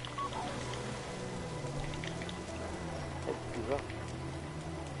 Oh, he's up.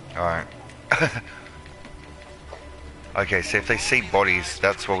 all right. Okay, so if they see bodies,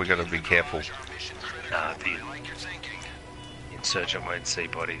 that's what we got to be careful. Nah, the insurgent won't see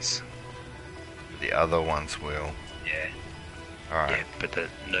bodies. The other ones will. Yeah. All right. Yeah, but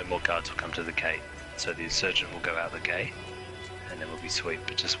no more guards will come to the gate. So the insurgent will go out the gate, and then we'll be sweet.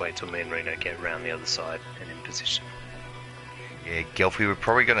 But just wait till me and Reno get round the other side and in position. Yeah, Gelfie, we're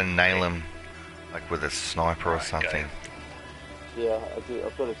probably gonna nail him, like with a sniper or Right, go. something. Yeah, I do.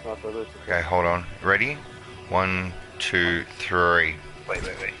 I've got a sniper. I've got a sniper. Okay, hold on. Ready? 1, 2, 3. Wait.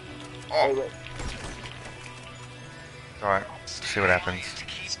 Oh, wait. All right. See what happens.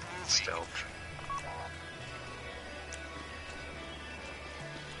 Stealth.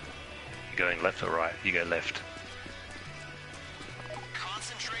 You going left or right? You go left.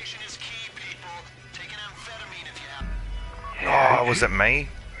 Concentration is key, people. Take an amphetamine if you have. Yeah. Oh, was it me?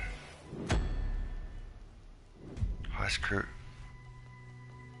 Heist crew.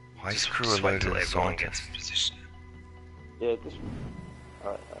 Heist Just crew wait alerted till the everyone gets scientist. in position. Yeah, just.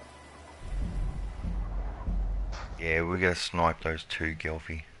 Alright. Yeah, we gotta snipe those two,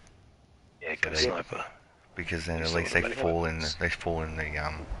 Gelfie, Yeah, go Yeah. sniper. because then You at saw least the they medic fall in weapons. the You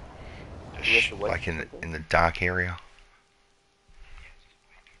have to wait like in for them? the dark area.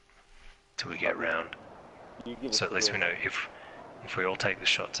 Till we get round. You give So us at least the- we know if we all take the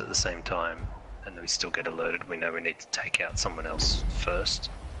shots at the same time and then we still get alerted, we know we need to take out someone else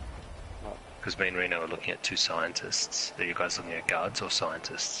first. Right. Because me and Reno are looking at two scientists. Are you guys looking at guards or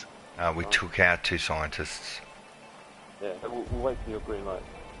scientists? We took out two scientists. Yeah, we'll wait for your green light.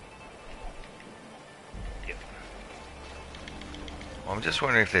 Yep. I'm just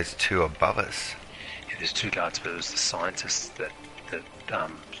wondering if there's two above us. Yeah, there's two guards, but it was the scientists that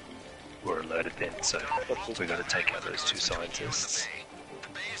were alerted then. So we got to take out those two scientists. The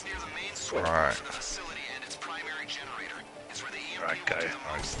bay is near the main switchboard Alright. for the facility and its primary generator. It's where the EMP Alright, go. will do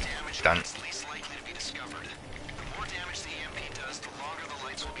the most damage Done. and it's least likely to be discovered. The more damage the EMP does, the longer the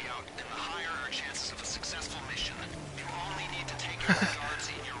lights will be out, and the higher our chances of a successful mission. You only need to take out the guards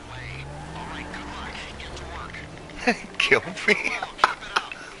in your way. Alright, good luck. Get to work. Kill me. Well, keep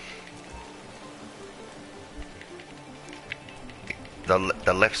it up.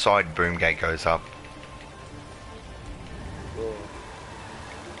 The left side boom gate goes up. Yeah.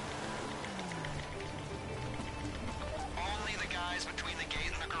 Only the guys between the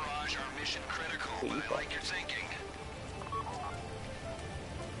gate and the garage are mission critical, but I like your thinking.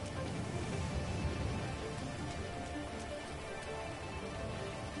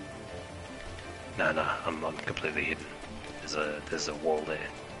 No, I'm completely hidden. There's a wall there.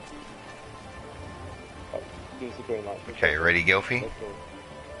 Right, give us the green light. Okay, ready, Gelfie? Wait for it.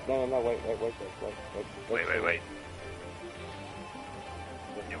 No, wait. Wait.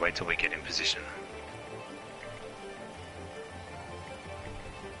 You wait till we get in position.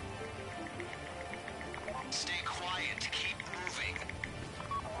 Stay quiet. Keep moving.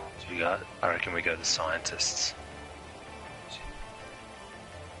 So I reckon we go to scientists.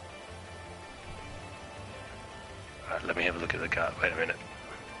 Alright, let me have a look at the guard. Wait a minute.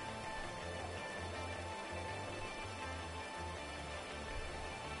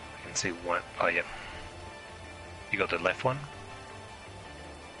 I can see one. Oh, yep. You got the left one?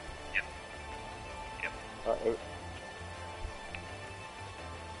 Yep. Alright,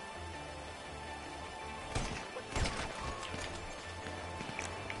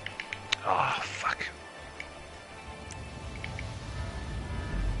 Oh, fuck.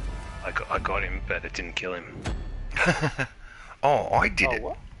 I got him, but it didn't kill him. Oh, I did oh, it.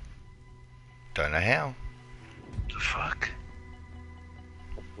 what? Don't know how. The fuck?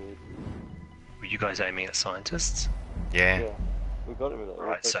 That's weird. Were you guys aiming at scientists? Yeah. Yeah, we got him with that.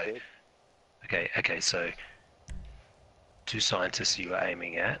 Right, That's so good. okay, so two scientists you are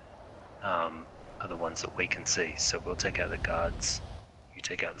aiming at are the ones that we can see. So we'll take out the guards, you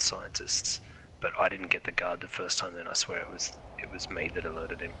take out the scientists. But I didn't get the guard the first time. Then I swear it was me that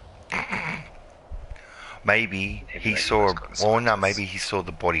alerted him. Maybe Even he though you saw. guys got Well, no, scientists. maybe he saw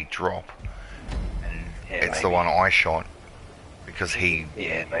the body drop, and Yeah, it's the maybe. one I shot because he.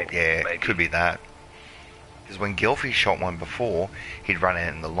 Yeah, maybe. Yeah, maybe. it could be that. Because when Gilfy shot one before, he'd run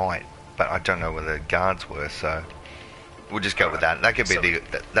out in the light, but I don't know where the guards were, so we'll just go with that. That could be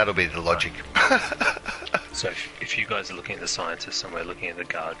that'll be the logic. So if you guys are looking at the scientists and we're looking at the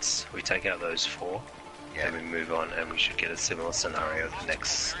guards, we take out those 4, Yeah. then we move on, and we should get a similar scenario the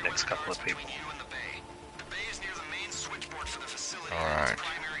next couple of people. Alright.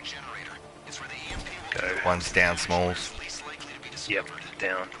 Go. One's down, Smalls. Yep,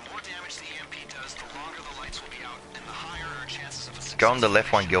 down. Go on the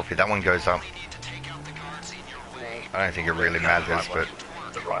left one, Gilfy. That one goes up. I don't think it really matters, but...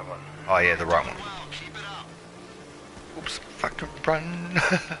 The right one. Oh yeah, the right one. Oops, fucking run.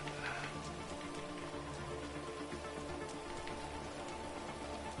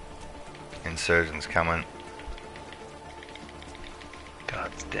 Insurgents coming.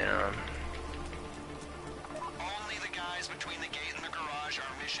 Guards down. Only the guys between the gate and the garage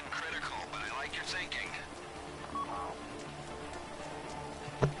are mission critical, but I like your thinking.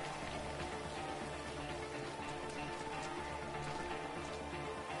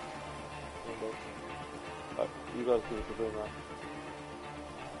 You guys give us a green light.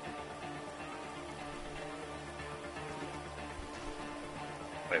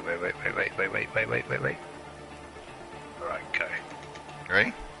 Wait. Alright, go.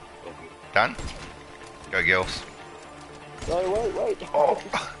 Ready? Done? Go, girls. No, wait. Oh,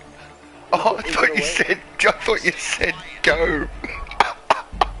 oh! I thought you said. I thought you said go.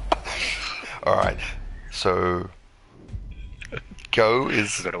 All right. So go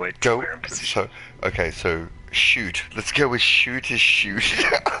is We've got to wait till go. we're in position. So okay. So shoot. Let's go with shoot is shoot,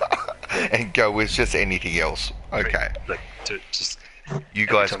 and go is just anything else. Okay. Like, just You every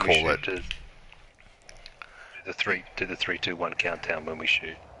guys time we call shoot, it. Do the 3, 2, 1 countdown when we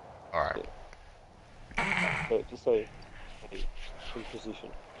shoot. All right. So just say in position.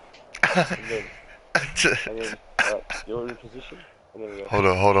 And then you're in position. And then we go. Hold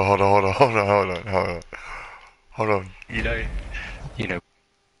on. You know,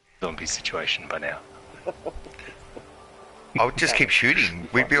 zombie situation by now. I'll just keep shooting.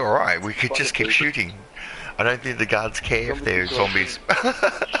 We'd be alright. We could just keep shooting. I don't think the guards care if they're zombies.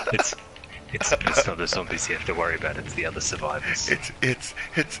 It's not the zombies you have to worry about. It's the other survivors. It's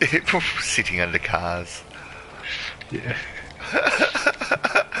sitting under cars Yeah.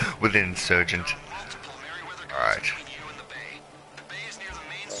 with an insurgent. Alright.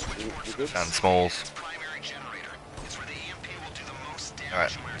 You good? Done, Smalls.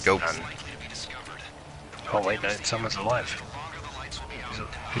 Alright, go. Oh wait, no, someone's alive.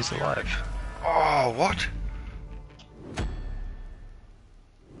 Who's alive? Oh, what?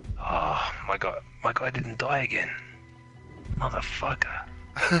 Oh, my guy didn't die again. Motherfucker.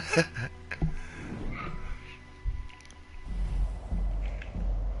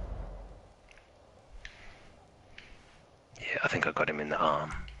 Yeah, I think I got him in the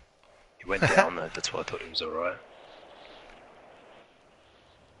arm. He went down though, that's why I thought he was alright.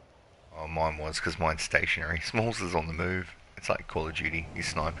 Oh, mine was, because mine's stationary. Smalls is on the move. It's like Call of Duty. He's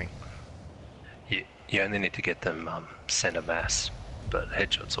sniping. You only need to get them center mass, but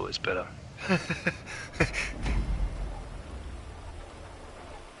headshot's always better.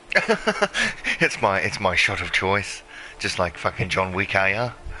 It's my shot of choice. Just like fucking John Wick,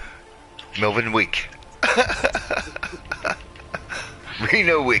 are Melvin Wick.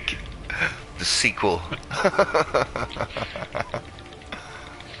 Reno Wick. The sequel.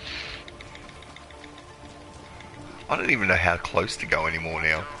 I don't even know how close to go anymore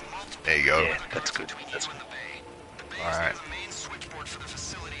now. There you go. Yeah, that's good. That's good. Alright.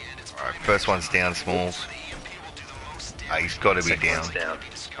 Alright, first one's down, Smalls. He's got to be Second down. one's down.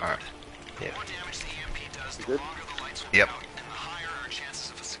 Alright. Yeah. You good? Yep.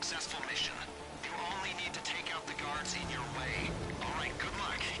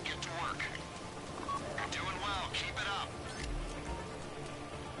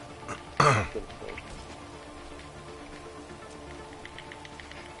 Good.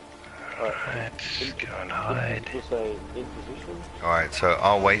 Alright. Let's go and hide. We'll say in position. Alright, so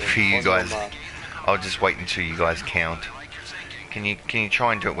I'll wait for you On your guys. mark. I'll just wait until you guys count. Can you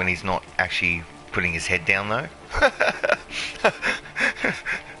try and do it when he's not actually putting his head down though?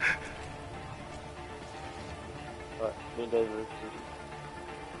 Alright, me and David are in position.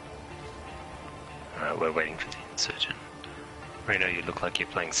 Alright, we're waiting for the insurgent. Reno, you look like you're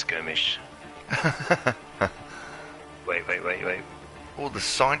playing skirmish. Wait. Well, the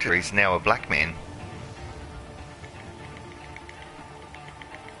scientist is now a black man.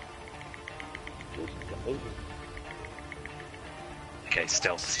 Asian. Okay,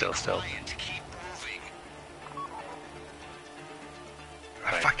 stealth. Quiet to keep moving. Oh,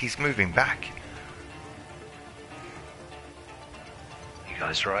 Right. fuck, he's moving back. You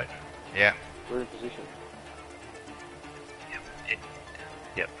guys right? Yeah. We're in position.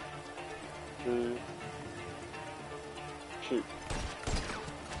 Yep. Two. Shoot.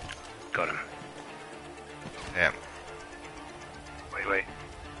 Got him. Yeah. Wait.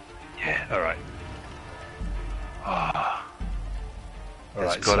 Yeah, alright. Ah.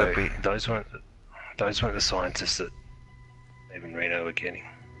 Alright, It's gotta so be- those weren't the scientists that Dave and Reno were getting.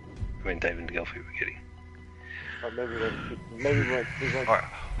 I mean, Dave and Gelfie were getting. Maybe we won't. Alright,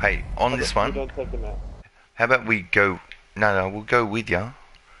 hey, on this We one, don't take them out. how about we go... No, we'll go with you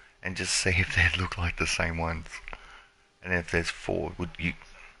and just see if they look like the same ones. And if there's 4, would you...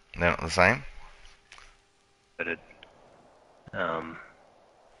 They're not the same? But it,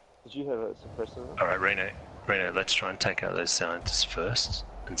 Did you have a suppressor? alright, Reno, let's try and take out those scientists first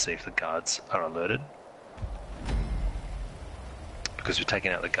and see if the guards are alerted. Because we're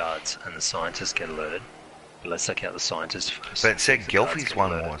taking out the guards and the scientists get alerted. But let's take out the scientists first. But it said if the guards Gelfie's get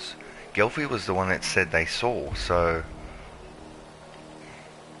one alerted. was. Gelfie was the one that said they saw, so...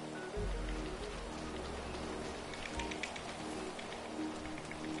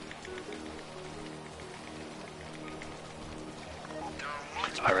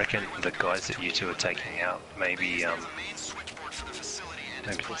 I reckon the guys that you two are taking out, maybe The main switchboard for the facility, and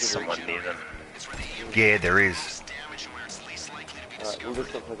maybe it's someone near them. it's where the EMP Yeah, there is. does damage and where it's least likely to be Alright, we'll discovered. just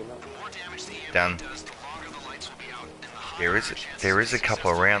stop taking them out. The more damage the EMP Done. does, the longer the lights will be out, and the higher There is the chances there of is a couple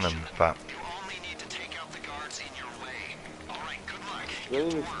successful around them, mission. but... You only need to take out the guards in your way. Alright, good luck. You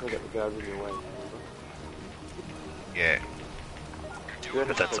don't even take out the guards in your way. Yeah.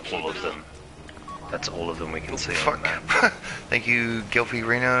 But that's all of them. That's all of them we can see on Fuck. the map. Thank you, Gelfie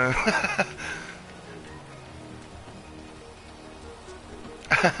Reno.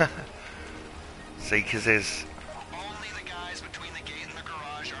 See, because there's... Only the guys between the gate and the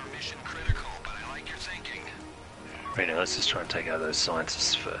garage are mission critical, but I like your thinking. Reno, let's just try and take out those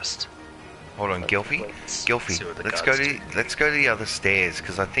scientists first. Hold on, Gelfie? See what Gelfie, the let's guards go do. to the other stairs,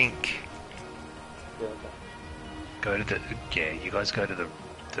 because I think... Yeah, okay. Go to the you guys go to the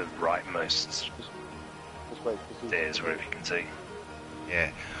rightmost Just wait. This is... stairs, wherever you can see. Yeah.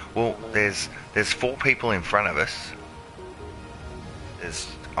 Well, there's 4 people in front of us.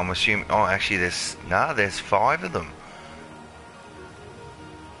 I'm assuming... Oh, actually, there's 5 of them.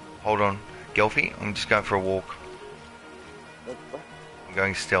 Hold on. Gelfie, I'm just going for a walk. What? I'm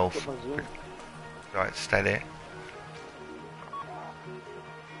going stealth. Get my zoom. Right, stay there.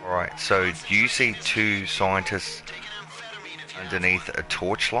 Alright, so do you see 2 scientists Take an amphetamine if you underneath a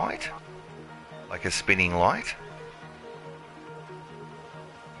torchlight? Like a spinning light?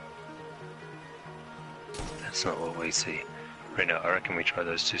 That's not what we see. Reno, I reckon we try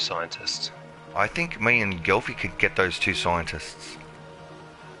those 2 scientists. I think me and Gelfie could get those 2 scientists.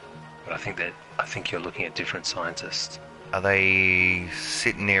 But I think you're looking at different scientists. Are they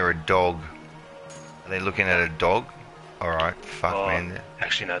sitting near a dog? Are they looking at a dog? Alright, fuck Oh, man.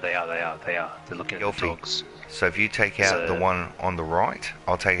 actually, no, they are. They're looking at the Gelfie. dogs. So if you take out the one on the right,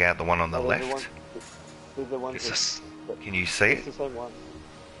 I'll take out the one on the Oh, they're the left. ones- they're the ones It's that- just, Can you see It's it? the same one.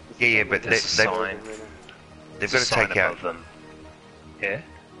 It's Yeah, the yeah, same but one. there's a they've sign. They've there's got a to sign take out... above them. Yeah?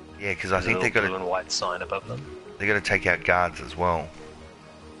 Yeah, because I There's a think little they've got blue to... and white sign above them. They got to take out guards as well.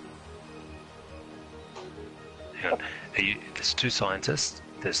 Hang on. There's 2 scientists,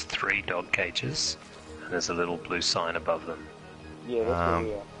 there's 3 dog cages, and there's a little blue sign above them. Yeah, that's where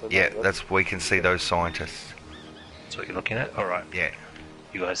we are. So Yeah, no, that's we can see those scientists. That's what you're looking at? Alright. Yeah,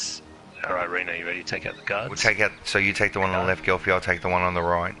 You guys... Alright, Reno, you ready to take out the guards? we'll take out. So you take the one on the left, Gelfie. I'll take the one on the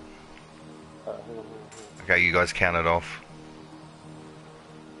right. Hang on. Okay, you guys count it off.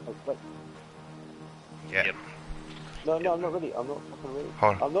 Oh, wait. Yeah. Yep. No, I'm not ready. I'm not fucking ready.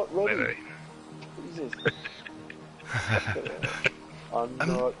 Hold on. I'm not ready. Wait. Jesus. I'm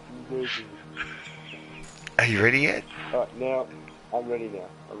not ready. Are you ready yet? Alright, now, I'm ready now.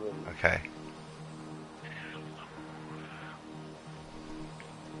 I'm ready. Okay.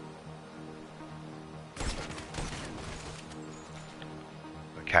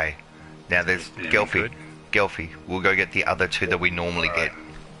 Okay. Now there's Is it Gelfie. good? Gelfie, we'll go get the other 2 that we normally get.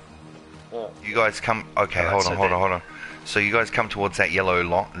 Alright. You guys come. Okay, Alright, hold on. So you guys come towards that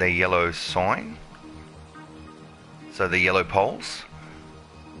yellow the yellow sign. So the yellow poles.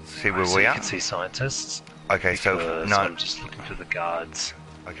 See where So we you are. can see scientists. Okay, so because no. I'm just looking for the guards.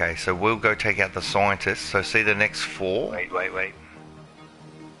 Okay, so we'll go take out the scientists. So see the next 4. Wait.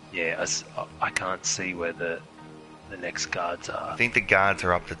 Yeah, I can't see where the next guards I are. think the guards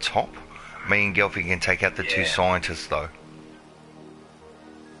are up the top. Me and Gelfie can take out the two Yeah. scientists, though.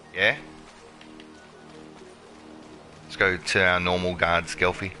 Yeah? Let's go to our normal guards,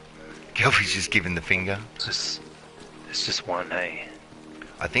 Gelfie. Gelfie's just giving the finger. It's just one, hey.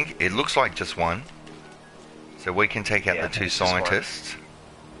 I think it looks like just one. So we can take out Yeah, I the think two it's just one. scientists.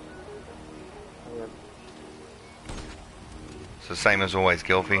 So same as always,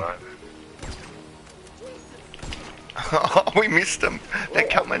 Gelfie. Right. Oh, we missed them. They're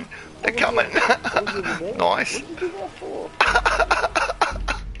coming. They're coming. Nice. What did you do that for?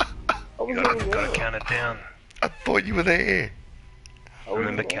 I You wasn't even gotta there. count it down. I thought you were there. I wasn't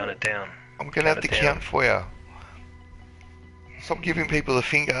Remember, there. count it down. I'm gonna have to it down. count for you. Stop giving people the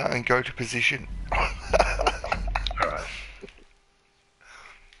finger and go to position. Alright.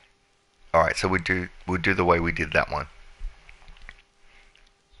 Alright, so we'll do the way we did that one.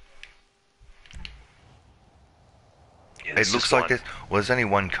 Yeah, It there's looks just like one. there's only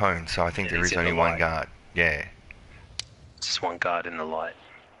one cone, so I think Yeah, there he's is in the only one light. guard. Yeah. Just one guard in the light.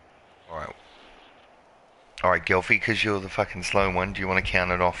 Alright. Alright, Gelfie, because you're the fucking slow one, do you want to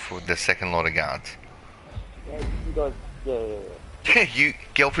count it off with the second lot of guards? Yeah, you guys, yeah.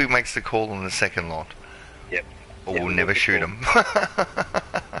 Gelfie makes the call on the second lot. Yep. Or Yeah, we'll we never make the shoot call. him.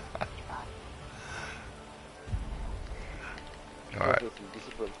 Alright. Some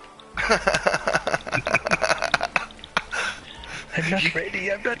discipline. I'm not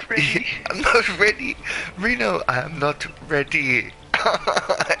ready, I'm not ready. I'm not ready. Reno, I'm not ready.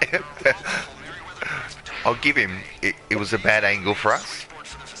 I'll give him. It was a bad angle for us.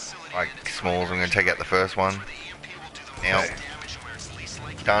 Like, Smalls, I'm going to take out the first one. Now. Okay.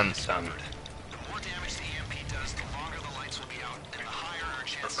 Done. Done. The more damage the EMP does, the longer the lights will be out, and the higher our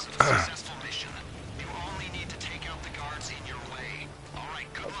chances of a successful mission. You only need to take out the guards in your way. Alright,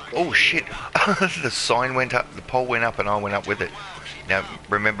 good luck. Oh, shit. The sign went up, the pole went up, and I went up with it. Now,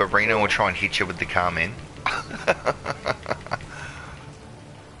 remember, Reno will try and hit you with the car, man.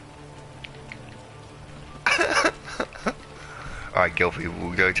 Alright, Gelfie,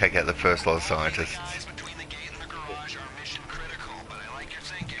 we'll go take out the first lot of scientists. Guys between the gate and the garage are mission critical, but I like your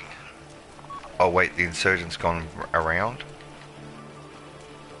thinking. Oh, wait, the insurgent's gone around?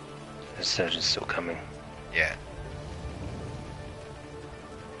 The surgeon's still coming. Yeah.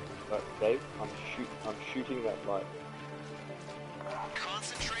 Right, Dave, I'm shooting that light.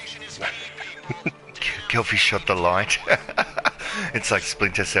 Concentration is key, people. Gelfie shot the light. It's like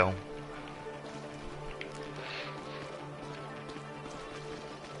Splinter Cell.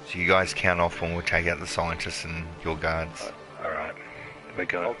 So you guys count off when we'll take out the scientists and your guards. Alright.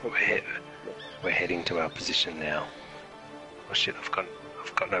 We're heading to our position now. Oh shit, I've got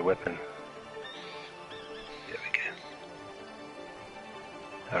no weapon. There we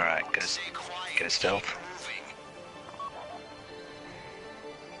go. Alright, go stealth.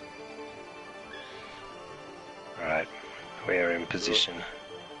 Alright, we are in position.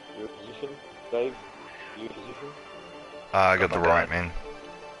 Your position, Dave. Your position. I got the my right, guard. man.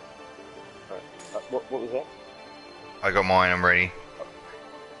 Alright. What was that? I got mine, I'm ready.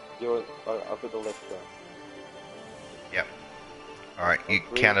 I've got the left side. Yep. Alright, you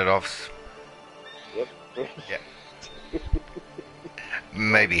Three. count it off. Yep. Yep.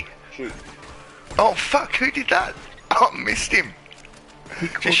 Maybe. Shoot. Oh, fuck, who did that? Oh, missed him.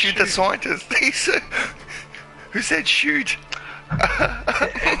 Just shoot the scientist. He said, who said shoot?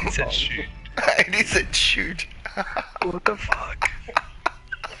 He said shoot. And he said shoot. What the fuck?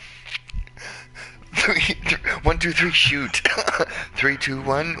 1, 2, 3, shoot. 3, 2,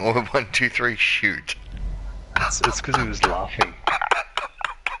 1, or 1, 2, 3, shoot. It's because he was laughing.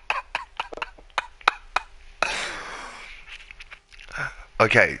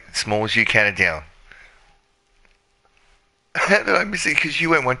 Okay, Smalls, you count it down. How did I miss it? Because you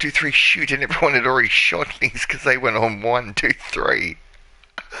went 1, 2, 3, shoot, and everyone had already shot things because they went on 1, 2, 3.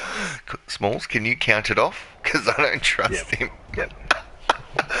 Smalls, can you count it off? Because I don't trust him. Yep.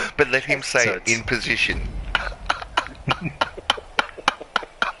 But let him say So it's- in position.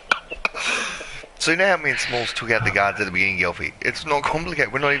 So now me and Smalls took out the guards at the beginning, Gelfie. It's not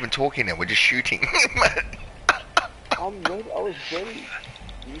complicated. We're not even talking now. We're just shooting. I'm ready. I was ready.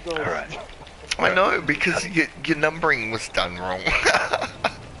 You guys. Alright. I know, because your numbering was done wrong.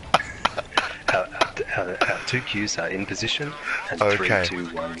 Our two cues are in position and Okay. 3,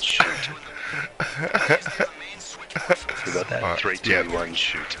 2, 1, shoot. You got that? Alright, 3, 2, yeah. 1,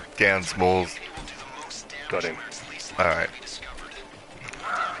 shoot. Down, Smalls. Got him. Alright.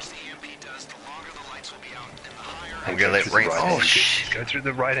 And I'm gonna let through the Ring. right Oh, hand. shit. Go through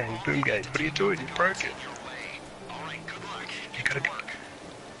the right hand boom gate. What are you doing? You broke it. You gotta go.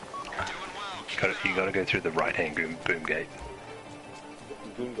 You gotta go through the right hand boom gate.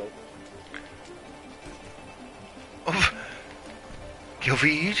 Boom, guys. Gilfy, are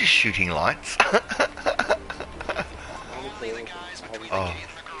you just shooting lights? Only the guys between the Oh. gate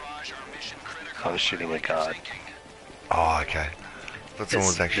and the garage are mission critical. I was shooting a Like you're guard. thinking. Oh, okay. Thought someone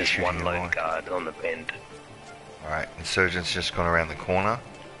was actually There's shooting one a lone light. guard on the bend. Alright, Insurgent's just gone around the corner.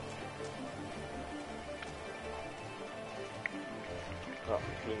 Oh,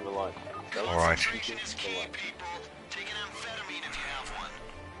 shooting the light. Alright. Concentration is key, people. Take an amphetamine if you have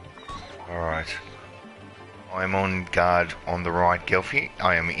one. Alright. I'm on guard on the right, Gelfie.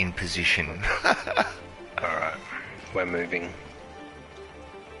 I am in position. Alright, we're moving.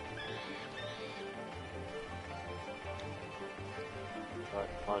 Right,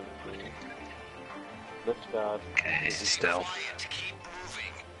 fine. Left guard. Okay, stealth. Quiet, keep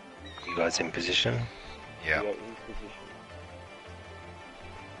moving. You guys in position? Yeah. We are in position.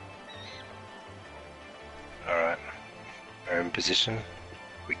 Alright. We're in position.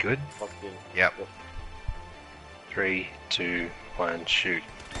 We good? Locked in. Yep. 3, 2, 1, shoot.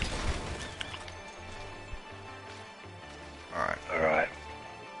 Alright. Alright.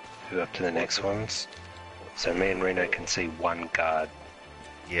 Move up to the next ones. So me and Reno can see one guard.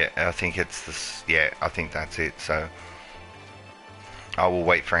 Yeah, I think it's this. Yeah, I think that's it. So I will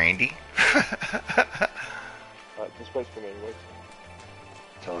wait for Andy. Just wait for me, wait.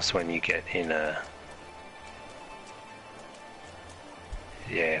 Tell us when you get in a...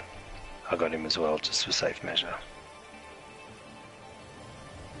 Yeah, I got him as well, just for safe measure.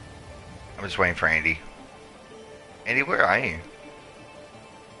 I'm just waiting for Andy. Andy, where are you?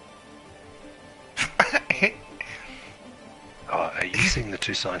 Oh, are you seeing the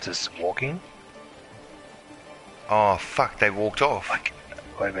two scientists walking? Oh fuck! They walked off.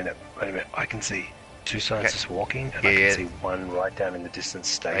 Wait a minute. I can see two scientists walking, and Yeah, I can yeah. see one right down in the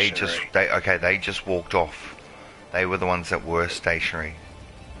distance They stationary. they just walked off. They were the ones that were stationary.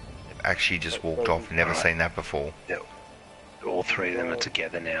 They've actually just walked off. Never Alright. seen that before. All three of them are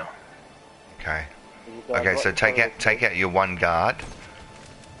together now. Okay. There's a guard Okay, right so in front of us, take out your one guard.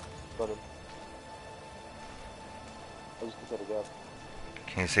 Got him. I just considered a guard.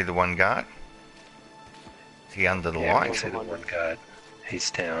 Can you see the one guard? Is he under the Yeah, I can light? see the one guard. He's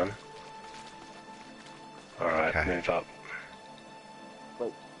down. Alright, Okay. move up.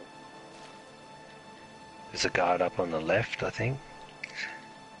 Wait. There's a guard up on the left, I think.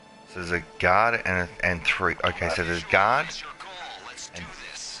 So there's a guard and three. Okay, so there's guard That's your goal. Let's do and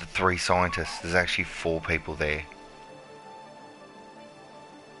this. the three scientists. There's actually 4 people there.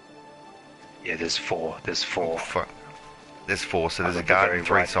 Yeah, there's four. There's four. Fuck. There's 4, so there's a got the guard very and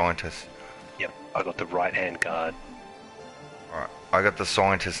 3 right. scientists. Yep, I got the right hand guard. Alright, I got the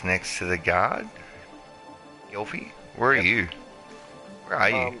scientist next to the guard. Gilfy, where are you? Where are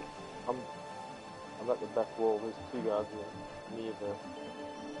you? I'm at the back wall. There's 2 guards here, near the.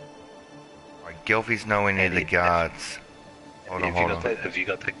 Alright, Gilfy's nowhere near the Andy, guards. Hold on, hold on. Have you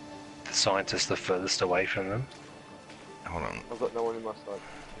got the scientist the furthest away from them? Hold on. I've got no one in my side.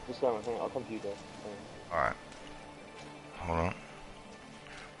 Just hang on, I'll come to you guys. Alright. Hold on.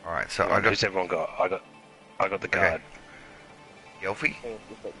 Alright, so Yeah, I got who's everyone got? I got the guard. Gilfy? Hang on,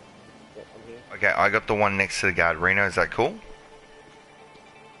 just wait. Yeah, I'm here. Okay, I got the one next to the guard. Reno, is that cool?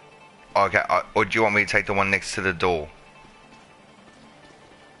 Okay, or do you want me to take the one next to the door?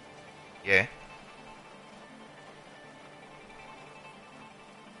 Yeah?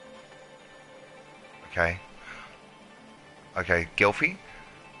 Okay. Okay, Gelfie,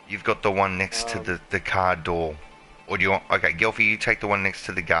 you've got the one next to the car door. Or do you want... Okay, Gelfie, you take the one next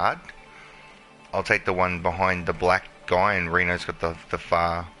to the guard. I'll take the one behind the black guy, and Reno's got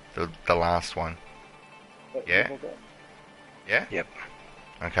the last one. Yeah? Yeah? Yep.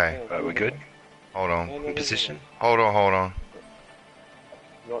 Okay, Right, we good? hold on. In position? Hold on.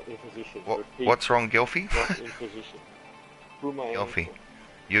 Not in position. Repeat, What's wrong, Gelfie? Not in position. Who am I aiming Gelfie, for?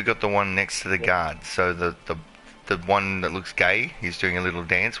 you got the one next to the guard. So the one that looks gay, he's doing a little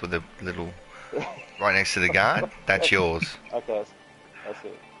dance with a little right next to the guard. That's yours. Okay, that's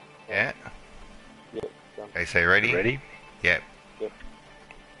it. Yeah. Yeah, done. Okay, so you ready? Ready? Yep.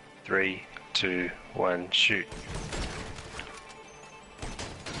 3, 2, 1, shoot.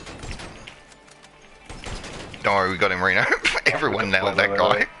 Don't worry, we got him, Reno. Everyone nailed that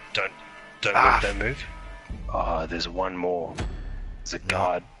guy. Don't move. Oh, there's one more. There's a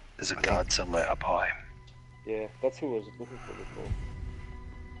guard. There's a guard somewhere up high. Yeah, that's who I was looking for before.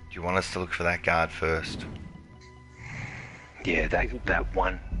 Do you want us to look for that guard first? Yeah, that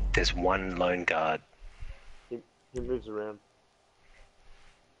one. There's one lone guard. He moves around.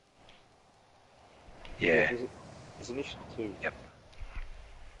 Yeah. There's initially 2. Yep.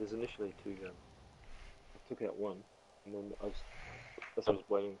 There's initially 2 guns. I took out one, and then that's what I was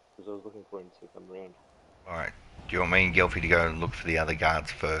waiting, because I was looking for him to come around. Alright. Do you want me and Gelfie to go and look for the other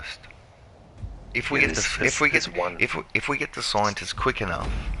guards first? If we Yeah, get there's- the if we there's get one. if we get the scientists quick enough,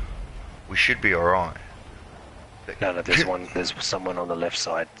 we should be alright. No, there's one. There's someone on the left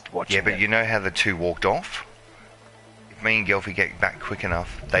side watching. Yeah, but it. you know how the two walked off? If me and Gelfie get back quick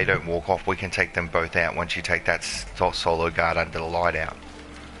enough, they don't walk off, we can take them both out once you take that solo guard under the light out.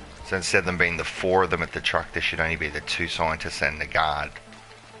 So instead of them being the four of them at the truck, there should only be the two scientists and the guard.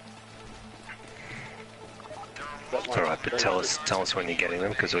 It's alright, but tell us when you're getting them,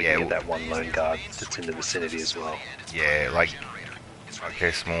 because we Yeah, can get that one lone guard that's in the vicinity as well. Yeah, like...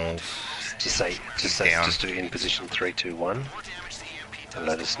 Okay, Smalls. Just do in position 3, 2, 1, and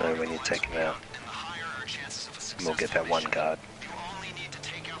let us know when you're taking them out. And we'll get that one guard. You only need to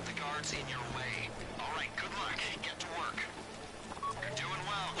take out the guards in your way. Alright, good luck. Get to work. You're doing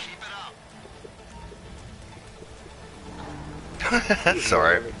well. Keep it up.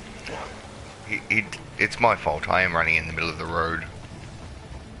 Sorry. It's my fault. I am running in the middle of the road.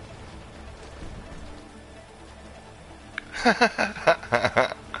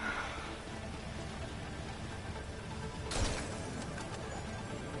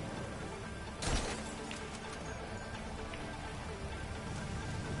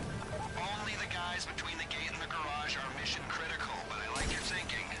 Only the guys between the gate and the garage are mission critical, but I like your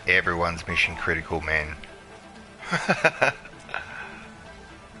thinking. Everyone's mission critical, man.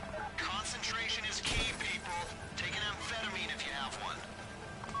 Concentration is key, people. Take an amphetamine if you have one.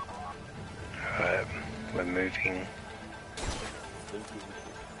 Alright, we're moving.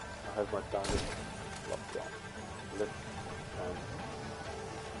 I have my target locked down. Left and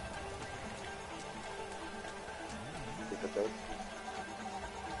is it okay?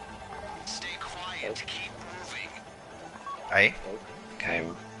 Stay quiet. Keep moving. Hey? Okay.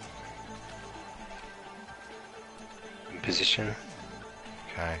 In position.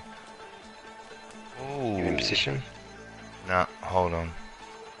 Okay. You in Ooh. position? No, hold on.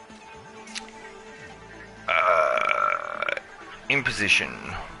 In position.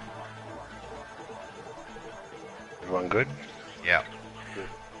 Everyone good? Yeah.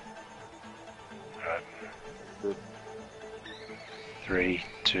 Alright. Good. 3,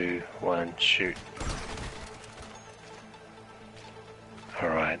 2, 1, shoot.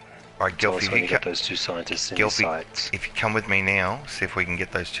 Alright. Alright, Tell us Gelfie, when you you got those two scientists in your Gelfie, sights. if you come with me now, see if we can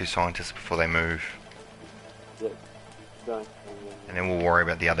get those two scientists before they move. Yeah. Going. And then we'll worry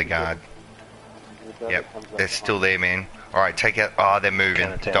about the other guard. The guard Yep, that comes up they're still behind. there, man. Alright, take out... Oh, they're moving.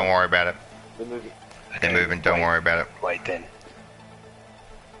 Count it down. Don't worry about it. They're moving. They're Okay, moving, don't wait. worry about it. Wait then.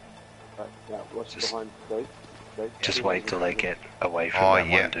 Right, now watch Just- behind Dave. Dave. Just wait till they get away from Oh, that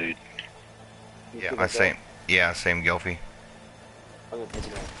yeah. one dude. You Yeah, see I that see guy? him. Yeah, I see him, Gelfie. I'm gonna take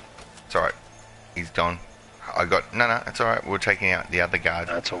him out. It's alright. He's gone. I got... No, it's alright. We're taking out the other guard.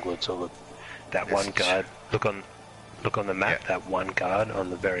 No, it's all good, it's all good. That Yes. one guard, look on the map, Yeah. that one guard on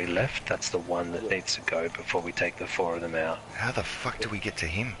the very left, that's the one that Yeah. needs to go before we take the four of them out. How the fuck do we get to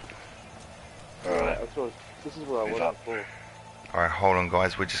him? Alright, I saw. This is where I Move was up. before. Alright, hold on,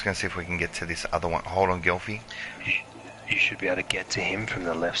 guys. We're just going to see if we can get to this other one. Hold on, Gelfie. you should be able to get to him from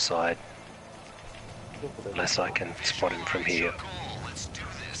the left side, Careful, Dave. unless I can spot him from here. Goal. Let's do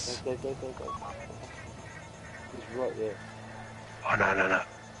this. Go. He's right there. Oh, no.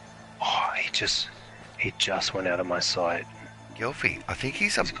 Oh, he just went out of my sight. Gelfie, I think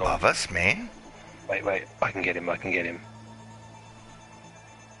he's He's above gone. us, man. Wait, I can get him. I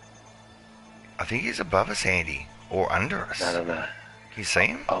think he's above us, Andy. Or under us. No. Can you see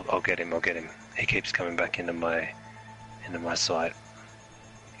him? I'll get him. He keeps coming back into my sight.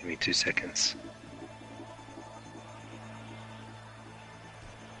 Give me 2 seconds.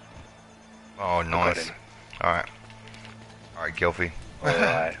 Oh, I got nice. him. Alright, Gelfie.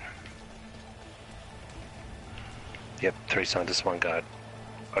 Alright. Yep, 3 scientists, 1 guard.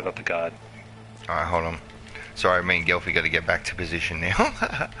 I got the guard. Alright, hold on. Sorry, me and Gelfie got to get back to position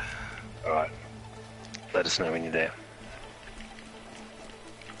now. Alright. Let us know when you're there.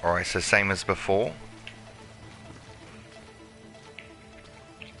 Alright, so same as before.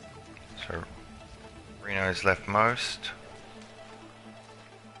 So, Reno's left most.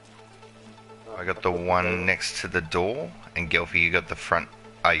 I got the one next to the door, and Gelfie, you got the front.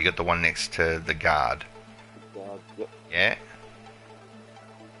 Oh, you got the one next to the guard. Guard. Yep. Yeah?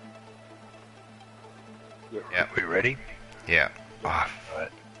 Yeah. We ready? Yeah. Oh,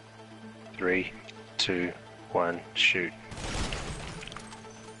 Alright. 3, 2, 1, shoot.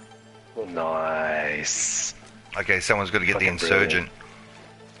 Nice. okay, someone's got to get the Fucking brilliant. insurgent.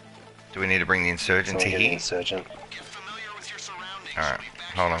 Do we need to bring the insurgent to Someone get an here? insurgent. Get familiar with your surroundings. Alright, We'll be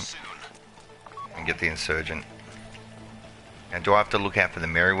back hold here on. soon. And get the insurgent. And do I have to look out for the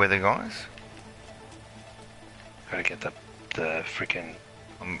Merryweather guys? Gotta get the freaking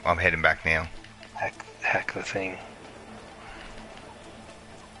I'm heading back now. hack the thing.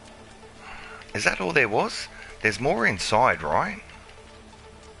 Is that all there was? There's more inside, right?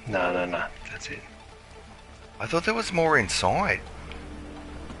 No, that's it. I thought there was more inside.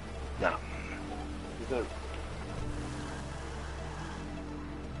 No. There's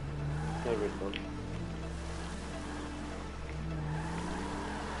no red dot.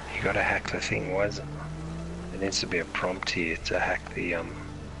 You gotta hack the thing, why is it? There needs to be a prompt here to hack the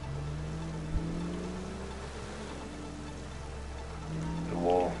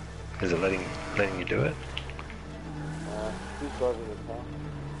wall. Is it letting you do it? Who's driving the car?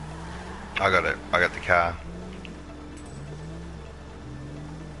 I got it. I got the car.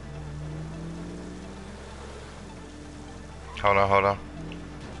 Hold on.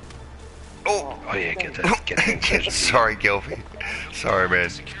 Oh! Oh yeah, get the insertion. Sorry, Gilfy. Sorry, man.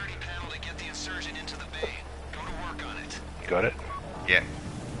 Security panel to get the insurgent into the bay. Go to work on it. You got it? Yeah.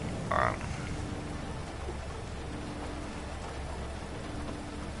 Alright.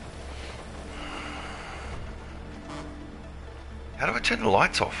 How do I turn the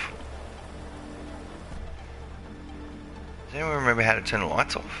lights off? Does anyone remember how to turn the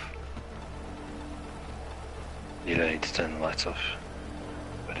lights off? You don't need to turn the lights off.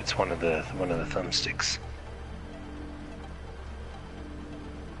 But it's one of the thumbsticks.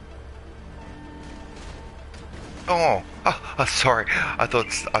 Oh, sorry. I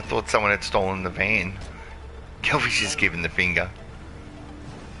thought someone had stolen the van. Kelvy's just giving the finger.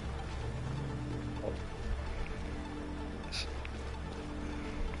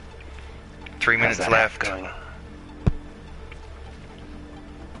 Three How's minutes that left. going?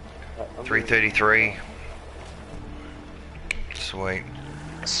 3:33. Sweet.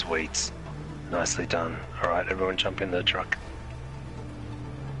 Sweet. Nicely done. Alright, everyone jump in the truck.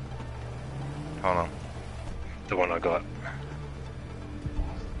 Hold on. The one I got.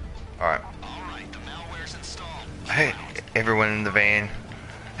 Alright. Alright, the malware's installed. Hey, everyone in the van.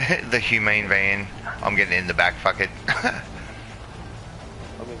 The humane van. I'm getting in the back, fuck it. I'm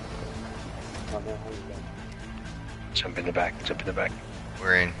in. Right now, how you going? Jump in the back.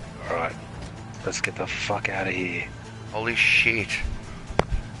 We're in. Alright. Let's get the fuck out of here. Holy shit.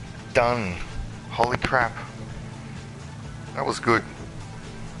 Done. Holy crap. That was good.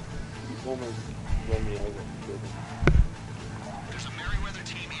 You almost ran me over. There's a Merryweather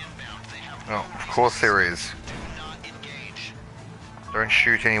team inbound. They have Oh, of course there is. do not engage. Don't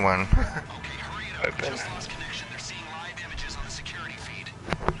shoot anyone. Okay, hurry it up. We Open. just lost connection. They're seeing live images on the security feed.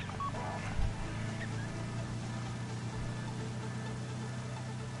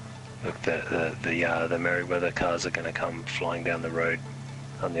 Look, the Merryweather cars are gonna come flying down the road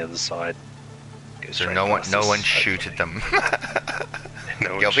on the other side. Go So straight no one past us, shooted hopefully. them.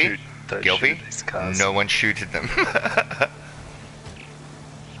 No one Gilby? don't Gilby? shoot these cars. No one shooted them.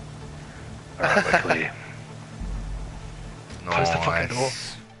 Alright, we're clear. Close the fucking door.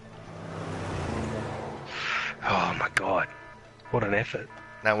 Nice. Oh my god. What an effort.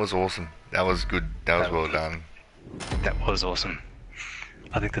 That was awesome. That was good. That was well done. That was awesome.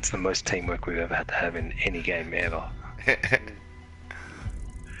 I think that's the most teamwork we've ever had to have in any game ever.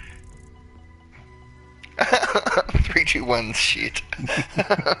 3, 2, 1, shit.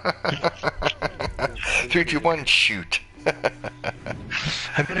 3, 2, 1, shoot.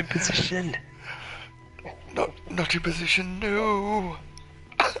 I'm in a position. Not in position, no.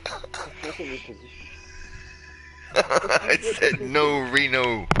 Look at your position. I said no,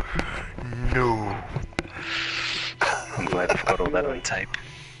 Reno. No. I'm glad I've got all that on tape.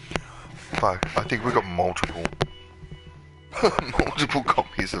 Fuck, I think we got multiple. Multiple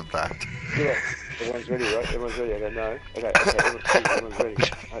copies of that. Yeah, everyone's ready, right? Everyone's ready. I go, no. Okay, everyone's ready.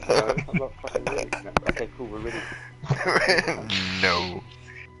 No, I'm not fucking ready. No. Okay, cool, we're ready. No.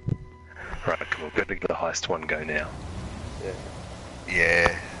 Right, come on, go to the heist one go now. Yeah.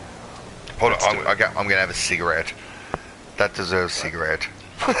 Yeah. Hold Let's on, do it. I'm gonna have a cigarette. That deserves cigarette.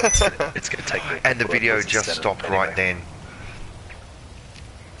 It's gonna take me. And the video Let's just set it stopped up anyway. right then.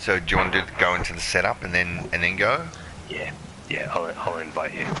 So do you want to go into the setup and then go? Yeah, I'll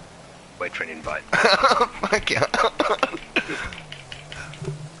invite you. Wait for an invite. Fuck yeah.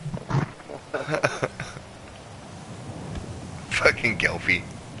 Fucking Gelfie.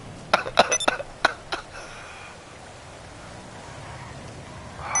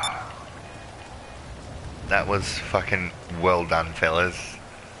 That was fucking well done, fellas.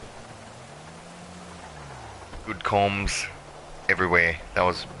 Good comms everywhere. That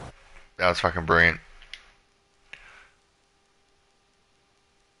was fucking brilliant.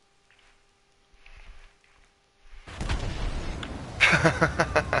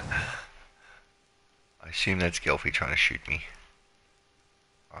 I assume that's Gelfie trying to shoot me.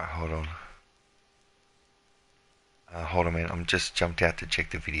 Alright, hold on. Hold on, man. I'm just jumped out to check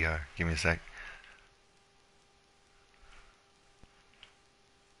the video. Give me a sec.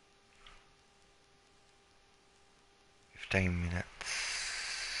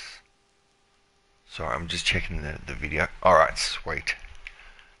 .minutes. Sorry, I'm just checking the video. Alright, sweet.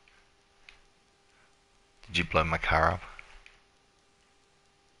 Did you blow my car up?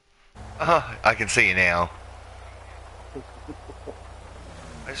 Oh, I can see you now.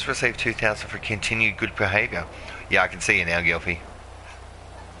 I just received 2,000 for continued good behaviour. Yeah, I can see you now, Gelfie.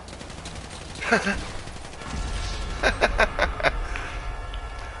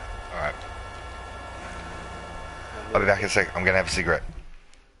 Alright. I'll be back in a sec. I'm gonna have a cigarette.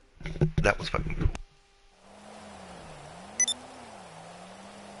 That was fucking cool.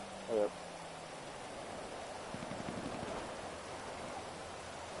 Oh,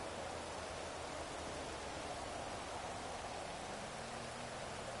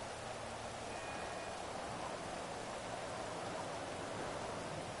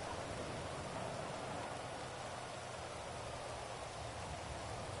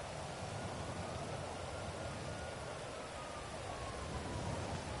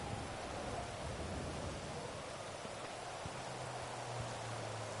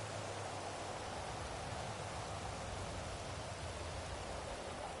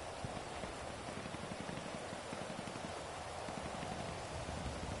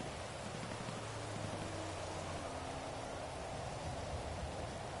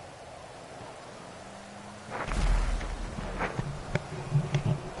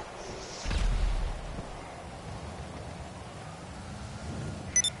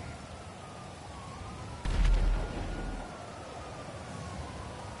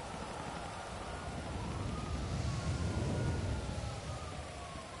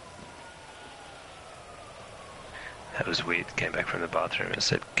 That was weird. Came back from the bathroom and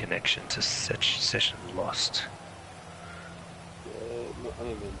said connection to session lost. yeah, I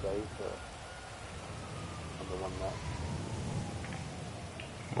didn't mean Dave, but I'm the one that.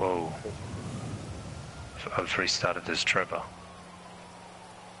 Whoa. I've restarted as Trevor.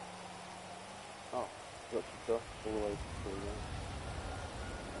 Oh, got kicked off all the way through now.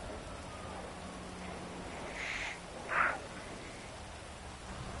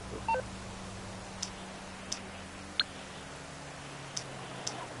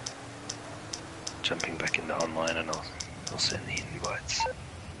 Jumping back into online and I'll send the invites.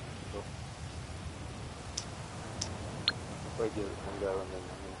 Cool. I'll probably give it one go and then I'm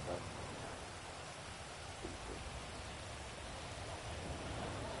going to start.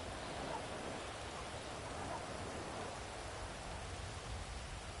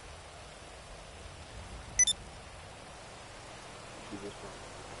 Do this one.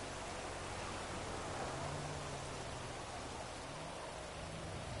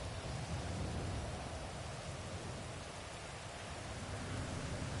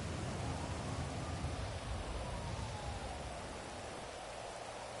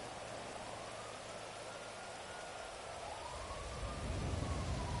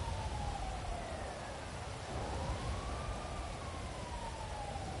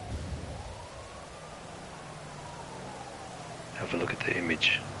 Have a look at the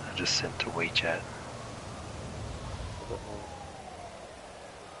image I just sent to WeChat. A bit more.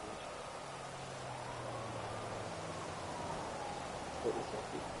 Take the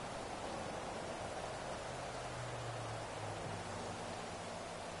selfie.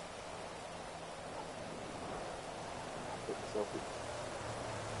 Take the selfie.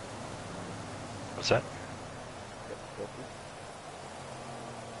 What's that? Take the selfie.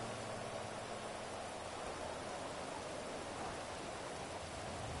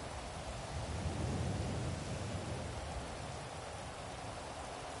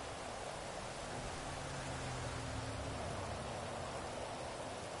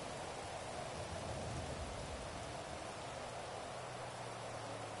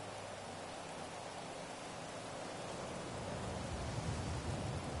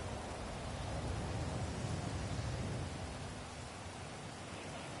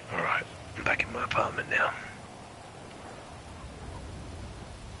 Alright, I'm back in my apartment now.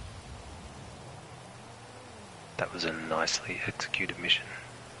 That was a nicely executed mission.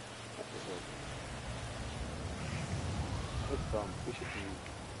 We should be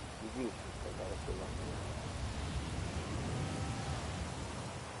reviews like that after long.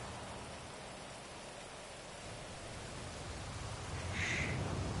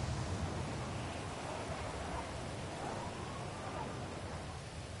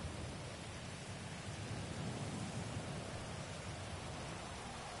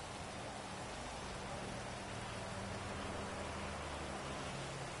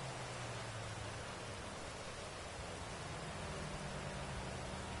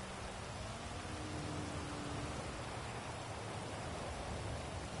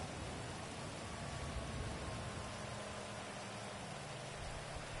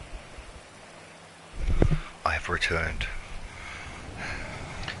 I have returned.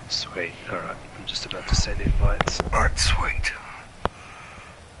 Sweet. Alright, I'm just about to send invites. Alright, sweet.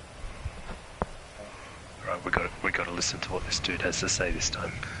 Alright, we got to listen to what this dude has to say this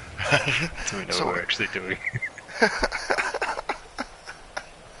time. So we know So- what we're actually doing.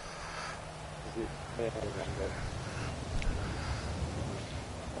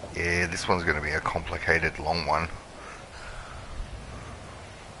 Yeah, this one's going to be a complicated, long one.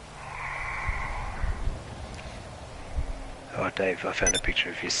 Oh, Dave, I found a picture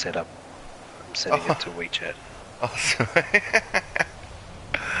of your setup. I'm sending it to WeChat. Oh, sorry.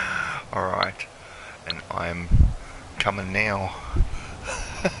 Alright. And I'm coming now.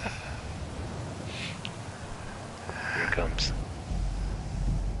 Here it comes.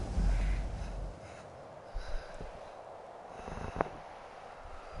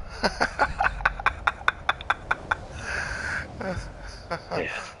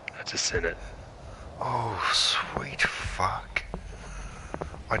 Yeah, I just sent it. Oh, sweet fuck.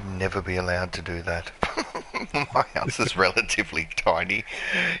 I'd never be allowed to do that. My house is relatively tiny.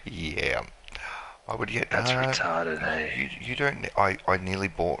 Yeah. I would get... That's retarded, hey? You don't... I nearly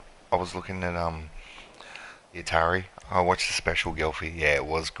bought... I was looking at the Atari. I watched the special Gelfie. Yeah, it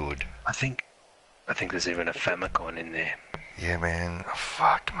was good. I think there's even a Famicom in there. Yeah, man.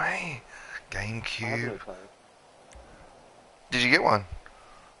 Fuck me. I have GameCube. no time. Did you get one?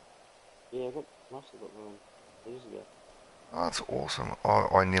 Yeah, must have got one ages ago. Oh, that's awesome.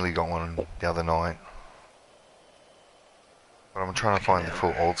 I nearly got one the other night. But I'm trying to find the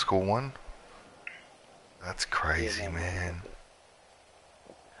full old school one. That's crazy, Yeah, no, man.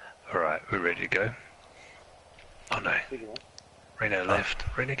 Alright, we're ready to go. Oh no, Big enough. Reno left.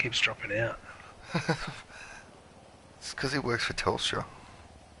 Reno keeps dropping out. It's because he works for Telstra.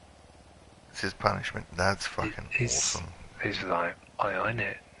 It's his punishment. That's fucking He's awesome. He's like, I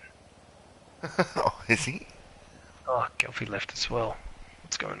know. Oh, is he? Oh, Gelfie left as well.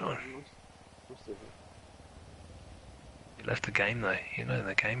 What's going on? Must have. You left the game though. You're not in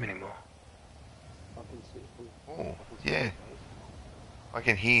the game anymore. I can see. Oh, I can see yeah. it. I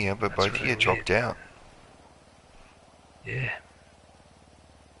can hear you, but That's both of really you dropped weird. out. Yeah.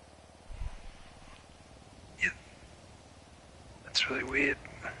 Yeah. That's really weird.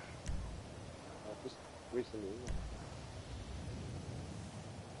 Just recently.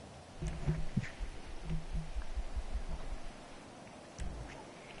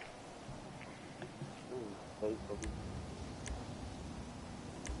 Very probably.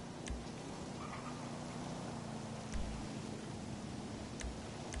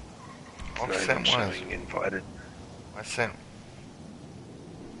 I've No, sent not one. showing invited. I sent.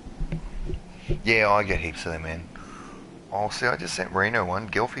 Yeah, I get heaps of them, man. Oh, see, I just sent Reno one.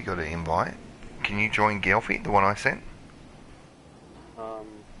 Gelfie got an invite. Can you join Gelfie, the one I sent?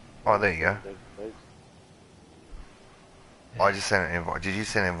 Oh, there you go. Those- I just sent an invite. Did you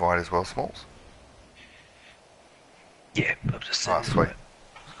send an invite as well, Smalls? Yeah, I've just Ah, sent sweet. invite.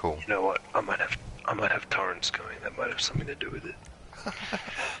 Cool. You know what? I might have torrents going. That might have something to do with it.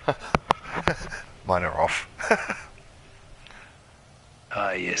 Mine are off.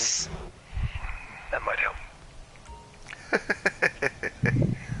 Ah, yes. That might help.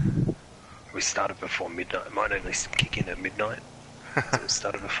 We started before midnight. It might only kick in at midnight. So it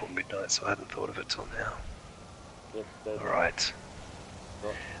started before midnight, so I hadn't thought of it till now. Yep, those- Alright.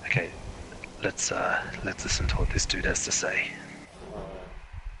 Right. Okay, let's listen to what this dude has to say.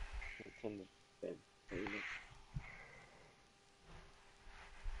 Turn the bed.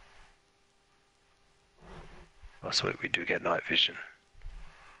 Oh, sweet, we do get night vision.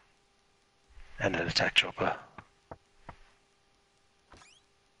 And an attack chopper.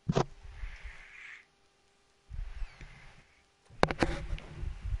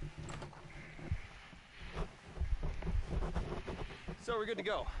 So we're good to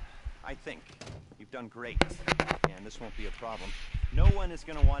go, I think. You've done great, and this won't be a problem. No one is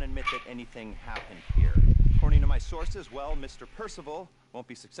going to want to admit that anything happened here. According to my sources, well, Mr. Percival won't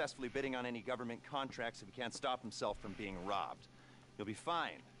be successfully bidding on any government contracts if he can't stop himself from being robbed. You'll be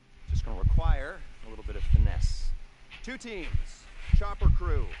fine. Just going to require a little bit of finesse. 2 teams, chopper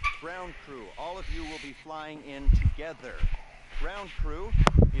crew, ground crew, all of you will be flying in together. Ground crew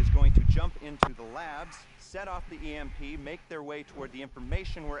is going to jump into the labs, set off the EMP, make their way toward the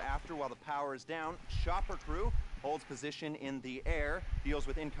information we're after while the power is down. Chopper crew holds position in the air, deals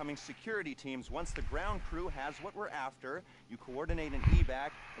with incoming security teams. Once the ground crew has what we're after, you coordinate an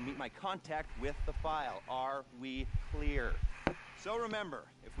evac and meet my contact with the file. Are we clear? So remember,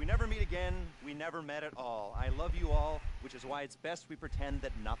 if we never meet again, we never met at all. I love you all, which is why it's best we pretend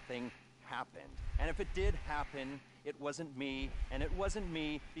that nothing happened. And if it did happen, it wasn't me, and it wasn't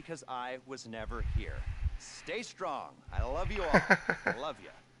me because I was never here. Stay strong. I love you all. I love you.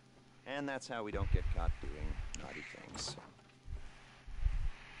 And that's how we don't get caught doing naughty things.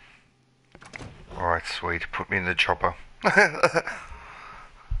 Alright, sweet. Put me in the chopper.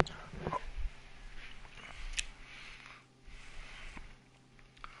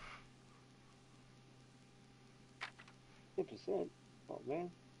 10%? Oh,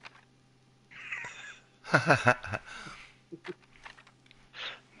 man.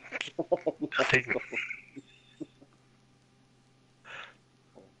 I think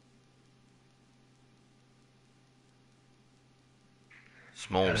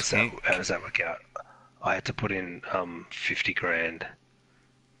Small how does that work out? I had to put in 50 grand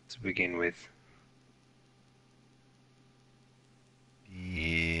to begin with.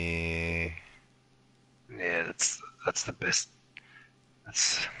 Yeah. Yeah, that's the best.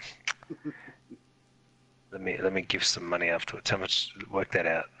 That's let me give some money afterwards. How much? Work that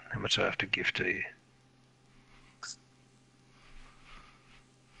out. How much do I have to give to you?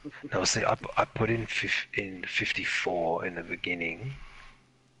 No, see, I put in 54 in the beginning.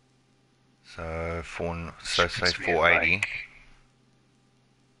 So Say say 480. Like,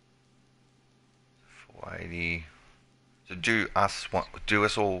 480. So do us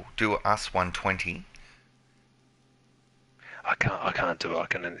 120. I can't do it. I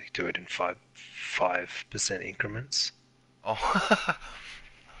can only do it in 5% increments. Oh.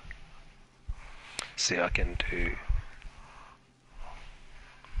 See, I can do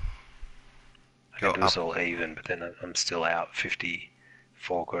Go this up. all even, but then I'm still out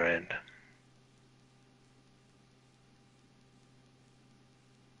 54 grand.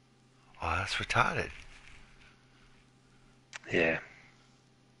 Oh, that's retarded. Yeah,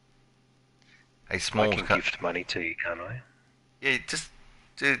 Hey, I Smalls, can gift money to you, can't I? yeah, just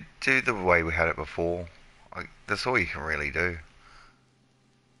do the way we had it before. That's all you can really do.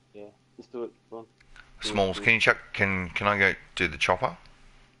 Yeah, let's do it. Come on. Smalls, can you check? Can I go do the chopper?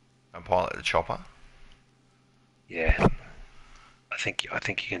 And pilot the chopper? Yeah, I think you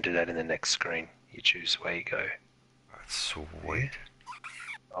can do that in the next screen. You choose where you go. That's sweet.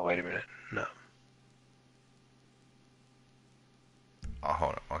 Oh, wait a minute. No. Oh,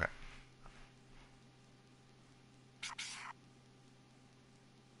 hold on. Okay.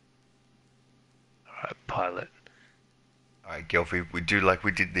 Alright, pilot. Alright, Gelfie, we do like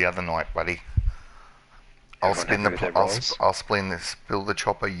we did the other night, buddy. I'll Everyone spin happy with their rolls? I'll spin this. Build the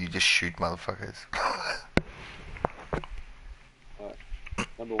chopper. You just shoot motherfuckers. Alright.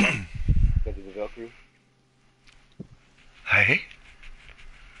 Number 1. Go to the Valkyrie. Hey.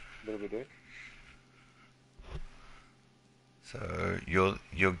 What do we do? So you're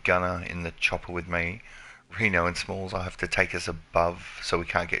gunner in the chopper with me. Reno and Smalls, I have to take us above so we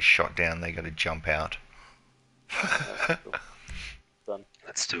can't get shot down. They got to jump out. Alright, cool. Done.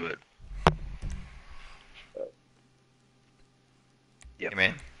 Let's do it. Yep. Yeah,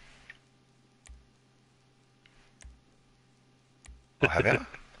 man. Oh, have you?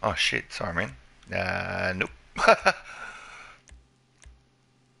 Oh shit! Sorry, man. Nope.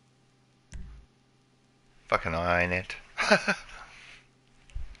 Fucking iron it.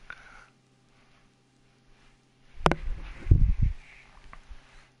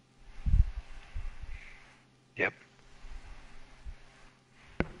 Yep.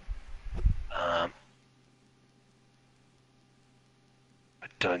 I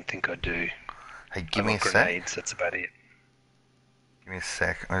don't think I do. Hey, give me a sec. Grenades, that's about it. Give me a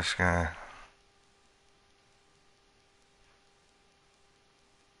sec. I'm just gonna.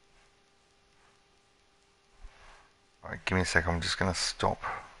 Alright, give me a sec. I'm just gonna stop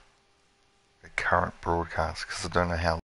the current broadcast because I don't know how